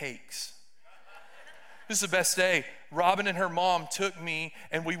the cakes. This is the best day. Robin and her mom took me,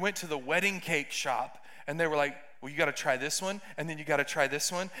 and we went to the wedding cake shop, and they were like, well, you got to try this one, and then you got to try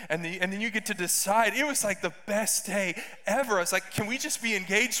this one, and then you get to decide. It was like the best day ever. I was like, can we just be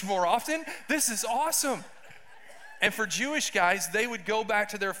engaged more often? This is awesome. And for Jewish guys, they would go back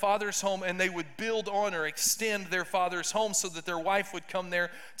to their father's home, and they would build on or extend their father's home so that their wife would come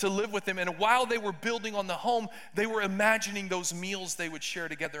there to live with them. And while they were building on the home, they were imagining those meals they would share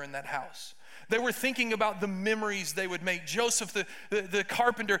together in that house. They were thinking about the memories they would make. Joseph, the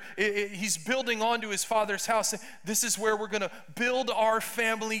carpenter, he's building onto his father's house. This is where we're going to build our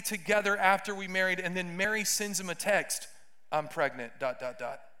family together after we married. And then Mary sends him a text, I'm pregnant, ...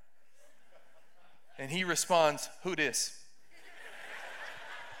 And he responds, who dis?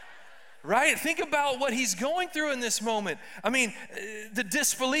 Right? Think about what he's going through in this moment. I mean, the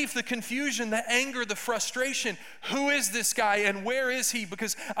disbelief, the confusion, the anger, the frustration. Who is this guy and where is he?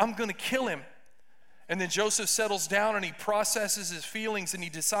 Because I'm going to kill him. And then Joseph settles down and he processes his feelings and he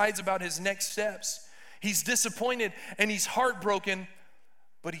decides about his next steps. He's disappointed and he's heartbroken,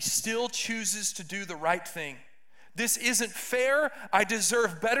 but he still chooses to do the right thing. This isn't fair. I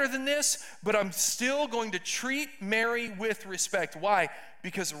deserve better than this, but I'm still going to treat Mary with respect. Why?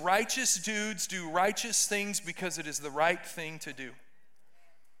 Because righteous dudes do righteous things because it is the right thing to do.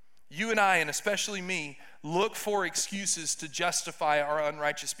 You and I, and especially me, look for excuses to justify our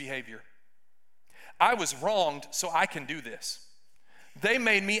unrighteous behavior. I was wronged, so I can do this. They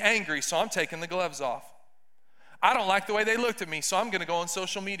made me angry, so I'm taking the gloves off. I don't like the way they looked at me, so I'm going to go on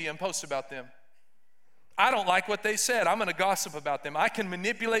social media and post about them. I don't like what they said. I'm going to gossip about them. I can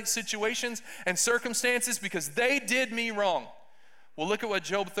manipulate situations and circumstances because they did me wrong. Well, look at what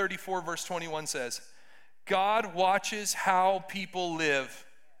Job 34 verse 21 says. God watches how people live.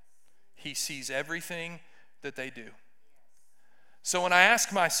 He sees everything that they do. So when I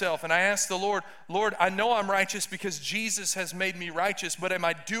ask myself and I ask the Lord, Lord, I know I'm righteous because Jesus has made me righteous, but am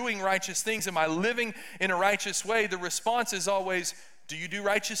I doing righteous things? Am I living in a righteous way? The response is always, do you do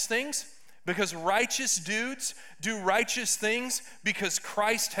righteous things? Because righteous dudes do righteous things because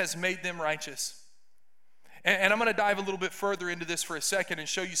Christ has made them righteous. And I'm going to dive a little bit further into this for a second and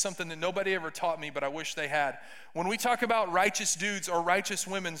show you something that nobody ever taught me, but I wish they had. When we talk about righteous dudes or righteous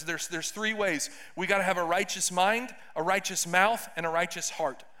women, there's 3 ways. We got to have a righteous mind, a righteous mouth, and a righteous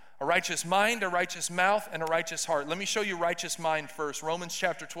heart. A righteous mind, a righteous mouth, and a righteous heart. Let me show you righteous mind first. Romans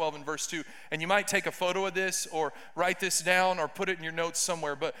chapter 12 and verse 2. And you might take a photo of this or write this down or put it in your notes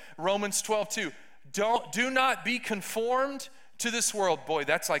somewhere. But Romans 12:2. Do not be conformed to this world. Boy,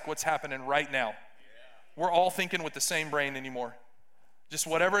 that's like what's happening right now. We're all thinking with the same brain anymore. Just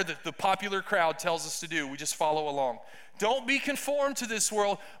whatever the popular crowd tells us to do, we just follow along. Don't be conformed to this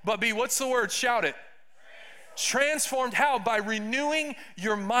world, but be, what's the word? Shout it. Transformed how? By renewing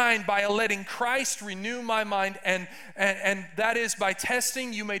your mind, by letting Christ renew my mind, and that is by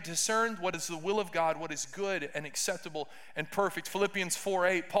testing you may discern what is the will of God, what is good and acceptable and perfect. Philippians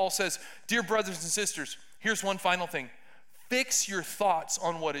 4:8, Paul says, dear brothers and sisters, here's one final thing. Fix your thoughts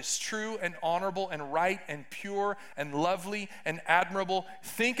on what is true and honorable and right and pure and lovely and admirable.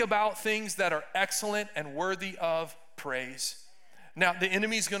 Think about things that are excellent and worthy of praise. Now, the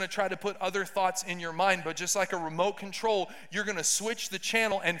enemy's going to try to put other thoughts in your mind, but just like a remote control, you're going to switch the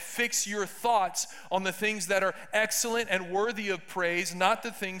channel and fix your thoughts on the things that are excellent and worthy of praise, not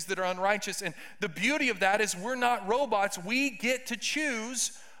the things that are unrighteous. And the beauty of that is we're not robots. We get to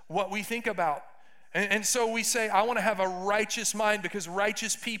choose what we think about. And so we say, I want to have a righteous mind because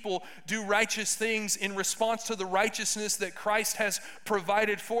righteous people do righteous things in response to the righteousness that Christ has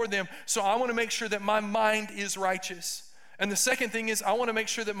provided for them. So I want to make sure that my mind is righteous. And the second thing is I want to make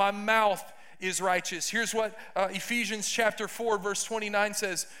sure that my mouth is righteous. Here's what Ephesians chapter 4 verse 29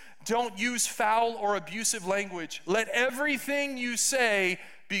 says. Don't use foul or abusive language. Let everything you say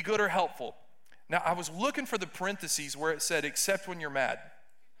be good or helpful. Now I was looking for the parentheses where it said except when you're mad.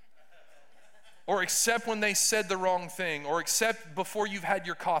 Or except when they said the wrong thing, or except before you've had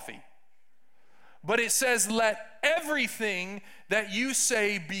your coffee. But it says, let everything that you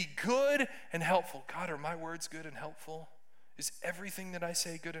say be good and helpful. God, are my words good and helpful? Is everything that I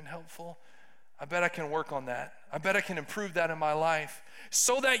say good and helpful? I bet I can work on that. I bet I can improve that in my life.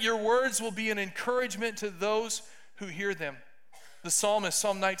 So that your words will be an encouragement to those who hear them. The psalmist,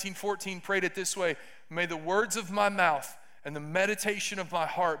 Psalm 19:14, prayed it this way: may the words of my mouth and the meditation of my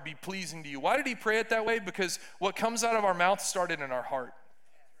heart be pleasing to you. Why did he pray it that way? Because what comes out of our mouth started in our heart.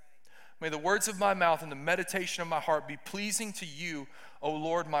 May the words of my mouth and the meditation of my heart be pleasing to you, O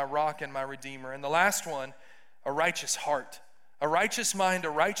Lord, my rock and my redeemer. And the last one, a righteous heart. A righteous mind, a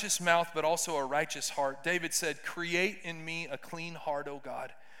righteous mouth, but also a righteous heart. David said, create in me a clean heart, O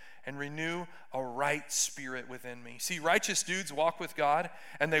God, and renew a right spirit within me. See, righteous dudes walk with God,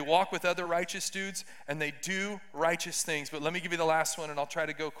 and they walk with other righteous dudes, and they do righteous things. But let me give you the last one, and I'll try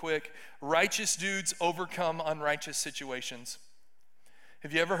to go quick. Righteous dudes overcome unrighteous situations.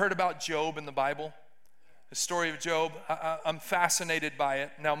 Have you ever heard about Job in the Bible? The story of Job, I'm fascinated by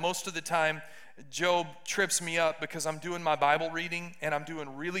it. Now, most of the time, Job trips me up because I'm doing my Bible reading, and I'm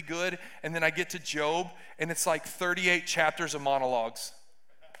doing really good, and then I get to Job, and it's like 38 chapters of monologues.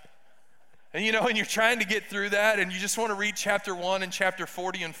 And you know, and you're trying to get through that, and you just want to read chapter 1 and chapter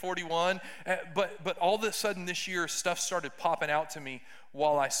 40 and 41. But all of a sudden this year, stuff started popping out to me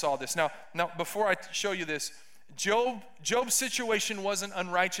while I saw this. Now, before I show you this, Job's situation wasn't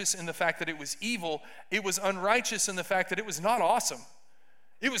unrighteous in the fact that it was evil. It was unrighteous in the fact that it was not awesome.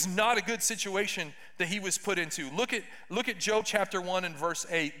 It was not a good situation that he was put into. Look at Job chapter 1 and verse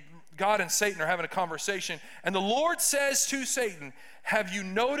 8. God and Satan are having a conversation, and the Lord says to Satan, have you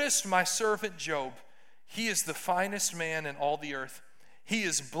noticed my servant Job? He is the finest man in all the earth. He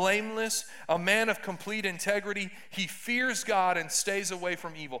is blameless, a man of complete integrity. He fears God and stays away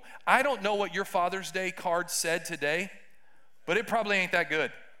from evil. I don't know what your Father's Day card said today, but it probably ain't that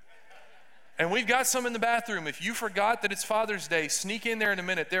good. And we've got some in the bathroom. If you forgot that it's Father's Day, sneak in there in a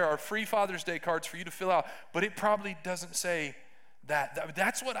minute. There are free Father's Day cards for you to fill out, but it probably doesn't say that.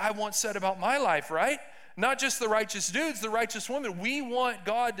 That's what I want said about my life, right? Not just the righteous dudes, the righteous women. We want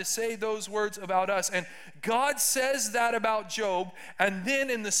God to say those words about us. And God says that about Job. And then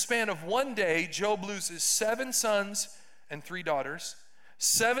in the span of one day, Job loses 7 sons and 3 daughters,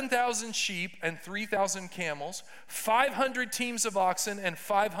 7,000 sheep and 3,000 camels, 500 teams of oxen and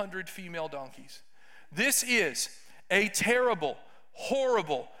 500 female donkeys. This is a terrible,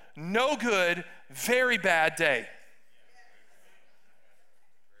 horrible, no good, very bad day.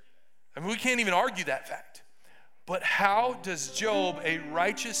 I mean, we can't even argue that fact. But how does Job, a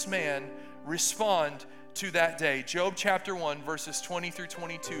righteous man, respond to that day? Job chapter 1, verses 20 through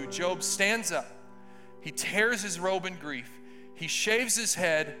 22. Job stands up. He tears his robe in grief. He shaves his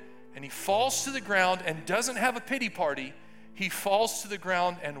head, and he falls to the ground and doesn't have a pity party. He falls to the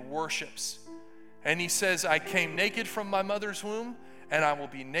ground and worships. And he says, I came naked from my mother's womb, and I will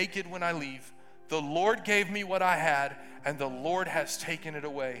be naked when I leave. The Lord gave me what I had, and the Lord has taken it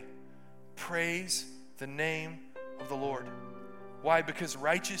away. Praise the name of the Lord. Why? Because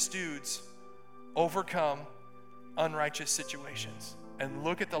righteous dudes overcome unrighteous situations. And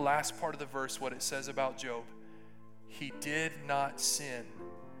look at the last part of the verse, what it says about Job. He did not sin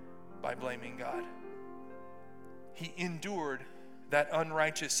by blaming God. He endured that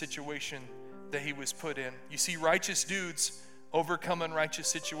unrighteous situation that he was put in. You see, righteous dudes overcome unrighteous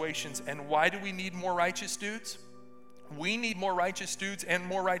situations. And why do we need more righteous dudes? We need more righteous dudes and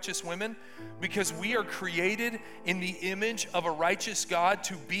more righteous women because we are created in the image of a righteous God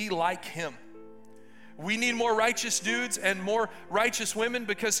to be like him. We need more righteous dudes and more righteous women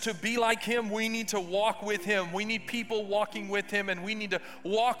because to be like him, we need to walk with him. We need people walking with him, and we need to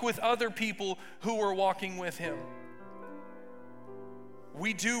walk with other people who are walking with him.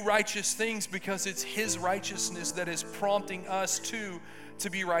 We do righteous things because it's his righteousness that is prompting us to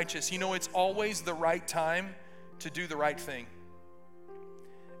be righteous. You know, it's always the right time to do the right thing.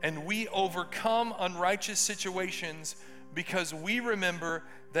 And we overcome unrighteous situations because we remember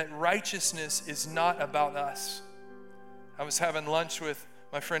that righteousness is not about us. I was having lunch with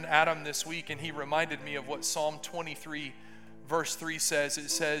my friend Adam this week, and he reminded me of what Psalm 23 verse 3 says.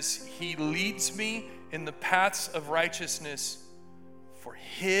 It says, he leads me in the paths of righteousness for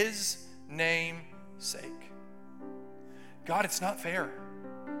his name's sake. God, it's not fair.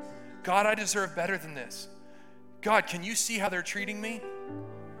 God, I deserve better than this. God, can you see how they're treating me?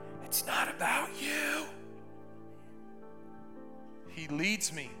 It's not about you. He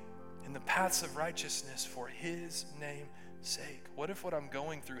leads me in the paths of righteousness for his name's sake. What if what I'm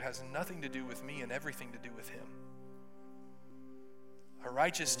going through has nothing to do with me and everything to do with him? A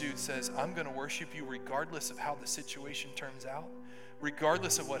righteous dude says, I'm going to worship you regardless of how the situation turns out.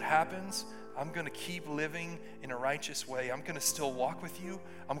 Regardless of what happens, I'm going to keep living in a righteous way. I'm going to still walk with you.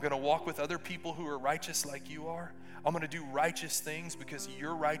 I'm going to walk with other people who are righteous like you are. I'm going to do righteous things because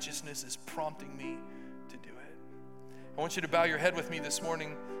your righteousness is prompting me to do it. I want you to bow your head with me this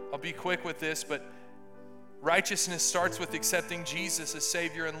morning. I'll be quick with this, but Righteousness starts with accepting Jesus as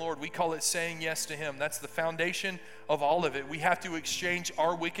Savior and Lord. We call it saying yes to Him. That's the foundation of all of it. We have to exchange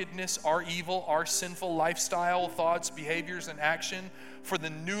our wickedness, our evil, our sinful lifestyle, thoughts, behaviors, and action for the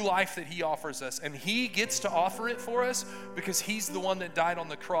new life that He offers us. And He gets to offer it for us because He's the one that died on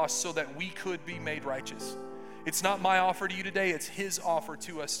the cross so that we could be made righteous. It's not my offer to you today, it's His offer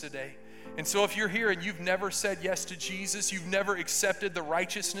to us today. And so if you're here and you've never said yes to Jesus, you've never accepted the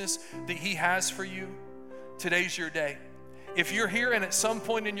righteousness that He has for you, today's your day. If you're here and at some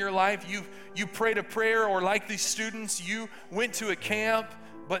point in your life you prayed a prayer, or like these students, you went to a camp,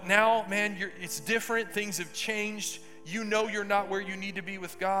 but now, man, it's different. Things have changed. You know you're not where you need to be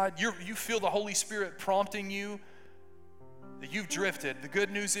with God. You feel the Holy Spirit prompting you that you've drifted. The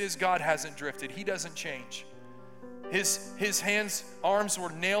good news is God hasn't drifted. He doesn't change. His arms were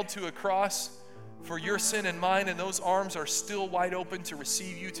nailed to a cross for your sin and mine, and those arms are still wide open to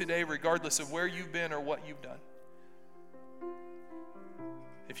receive you today, regardless of where you've been or what you've done.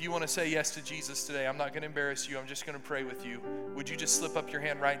 If you want to say yes to Jesus today, I'm not going to embarrass you. I'm just going to pray with you. Would you just slip up your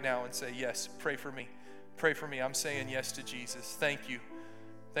hand right now and say, yes, pray for me. Pray for me. I'm saying yes to Jesus. Thank you.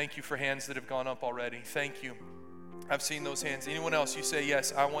 Thank you for hands that have gone up already. Thank you. I've seen those hands. Anyone else, you say,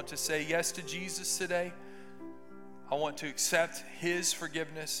 yes, I want to say yes to Jesus today. I want to accept His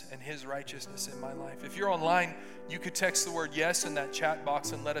forgiveness and His righteousness in my life. If you're online, you could text the word yes in that chat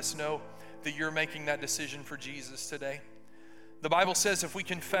box and let us know that you're making that decision for Jesus today. The Bible says if we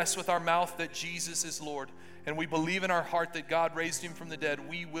confess with our mouth that Jesus is Lord and we believe in our heart that God raised Him from the dead,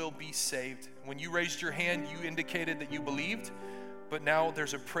 we will be saved. When you raised your hand, you indicated that you believed, but now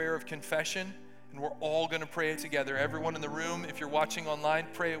there's a prayer of confession, and we're all going to pray it together. Everyone in the room, if you're watching online,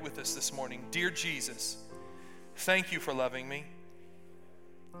 pray it with us this morning. Dear Jesus, thank you for loving me.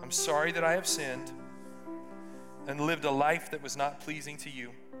 I'm sorry that I have sinned and lived a life that was not pleasing to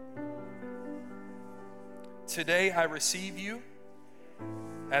you. Today I receive you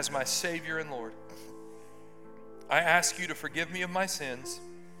as my Savior and Lord. I ask you to forgive me of my sins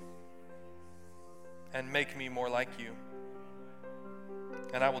and make me more like you.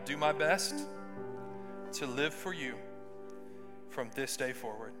 And I will do my best to live for you from this day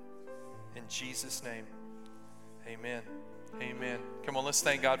forward. In Jesus' name. Amen. Amen. Come on, let's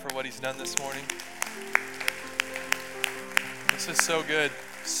thank God for what He's done this morning. This is so good.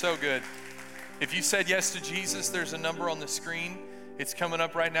 So good. If you said yes to Jesus, there's a number on the screen. It's coming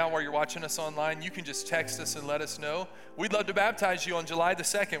up right now while you're watching us online. You can just text us and let us know. We'd love to baptize you on July the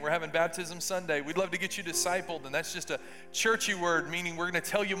 2nd. We're having Baptism Sunday. We'd love to get you discipled, and that's just a churchy word, meaning we're going to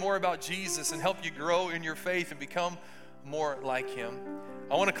tell you more about Jesus and help you grow in your faith and become more like Him.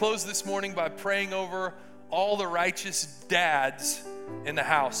 I want to close this morning by praying over all the righteous dads in the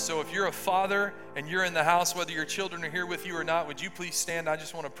house. So if you're a father and you're in the house, whether your children are here with you or not, would you please stand? I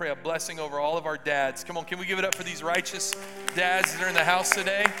just want to pray a blessing over all of our dads. Come on, can we give it up for these righteous dads that are in the house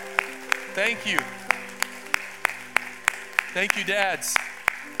today? Thank you. Thank you, dads.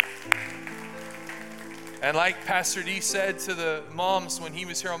 And like Pastor D said to the moms when he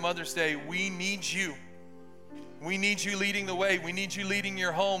was here on Mother's Day, we need you. We need you leading the way. We need you leading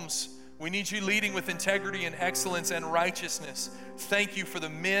your homes. We need you leading with integrity and excellence and righteousness. Thank you for the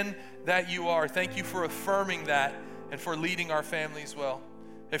men that you are. Thank you for affirming that and for leading our families well.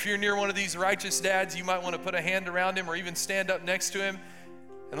 If you're near one of these righteous dads, you might want to put a hand around him or even stand up next to him,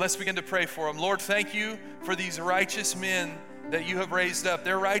 and let's begin to pray for him. Lord, thank you for these righteous men that you have raised up.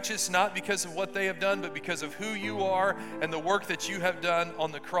 They're righteous not because of what they have done, but because of who you are and the work that you have done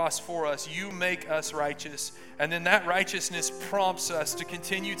on the cross for us. You make us righteous. And then that righteousness prompts us to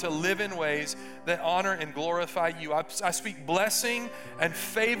continue to live in ways that honor and glorify you. I speak blessing and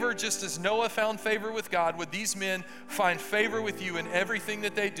favor, just as Noah found favor with God. Would these men find favor with you in everything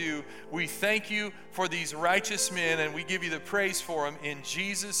that they do? We thank you for these righteous men, and we give you the praise for them. In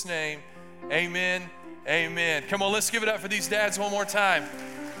Jesus' name, amen. Amen. Come on, let's give it up for these dads one more time.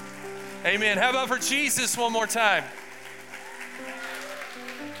 Amen. How about for Jesus one more time?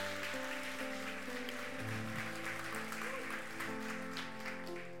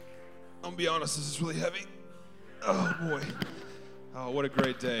 I'm going to be honest, this is really heavy. Oh, boy. Oh, what a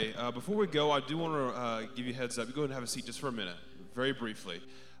great day. Before we go, I do want to give you a heads up. You go ahead and have a seat just for a minute, very briefly.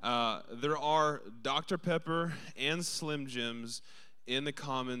 There are Dr. Pepper and Slim Jims in the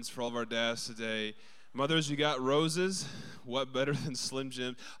Commons for all of our dads today. Mothers, you got roses. What better than Slim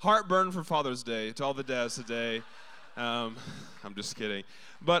Jim? Heartburn for Father's Day to all the dads today. I'm just kidding.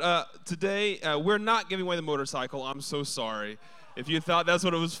 But today, we're not giving away the motorcycle. I'm so sorry. If you thought that's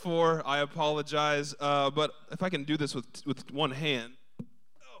what it was for, I apologize. But if I can do this with one hand.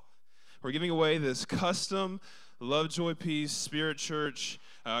 We're giving away this custom Love, Joy, Peace, Spirit Church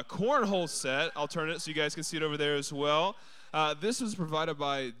cornhole set. I'll turn it so you guys can see it over there as well. This was provided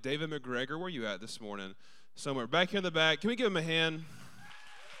by David McGregor. Where are you at this morning? Somewhere. Back here in the back. Can we give him a hand?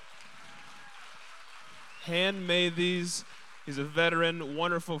 Handmade these. He's a veteran,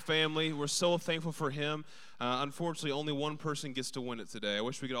 wonderful family. We're so thankful for him. Unfortunately, only one person gets to win it today. I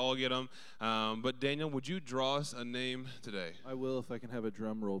wish we could all get them. But Daniel, would you draw us a name today? I will if I can have a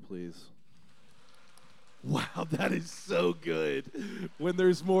drum roll, please. Wow, that is so good when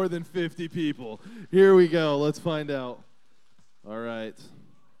there's more than 50 people. Here we go. Let's find out. All right.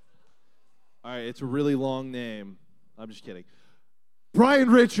 All right, it's a really long name. I'm just kidding. Brian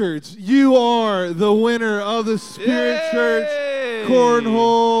Richards, you are the winner of the Spirit Church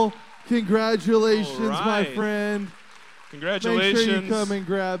Cornhole. Congratulations, my friend. Congratulations. Make sure you come and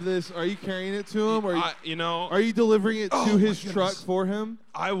grab this. Are you carrying it to him? Or are you delivering it to his truck for him?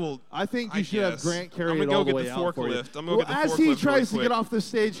 I will. I think you should have Grant carry it all the way out for you. I'm going to get the forklift. As he tries to get off the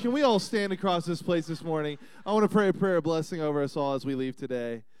stage, can we all stand across this place this morning? I want to pray a prayer of blessing over us all as we leave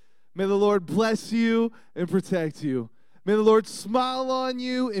today. May the Lord bless you and protect you. May the Lord smile on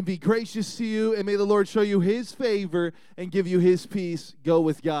you and be gracious to you. And may the Lord show you his favor and give you his peace. Go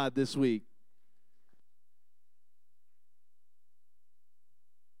with God this week.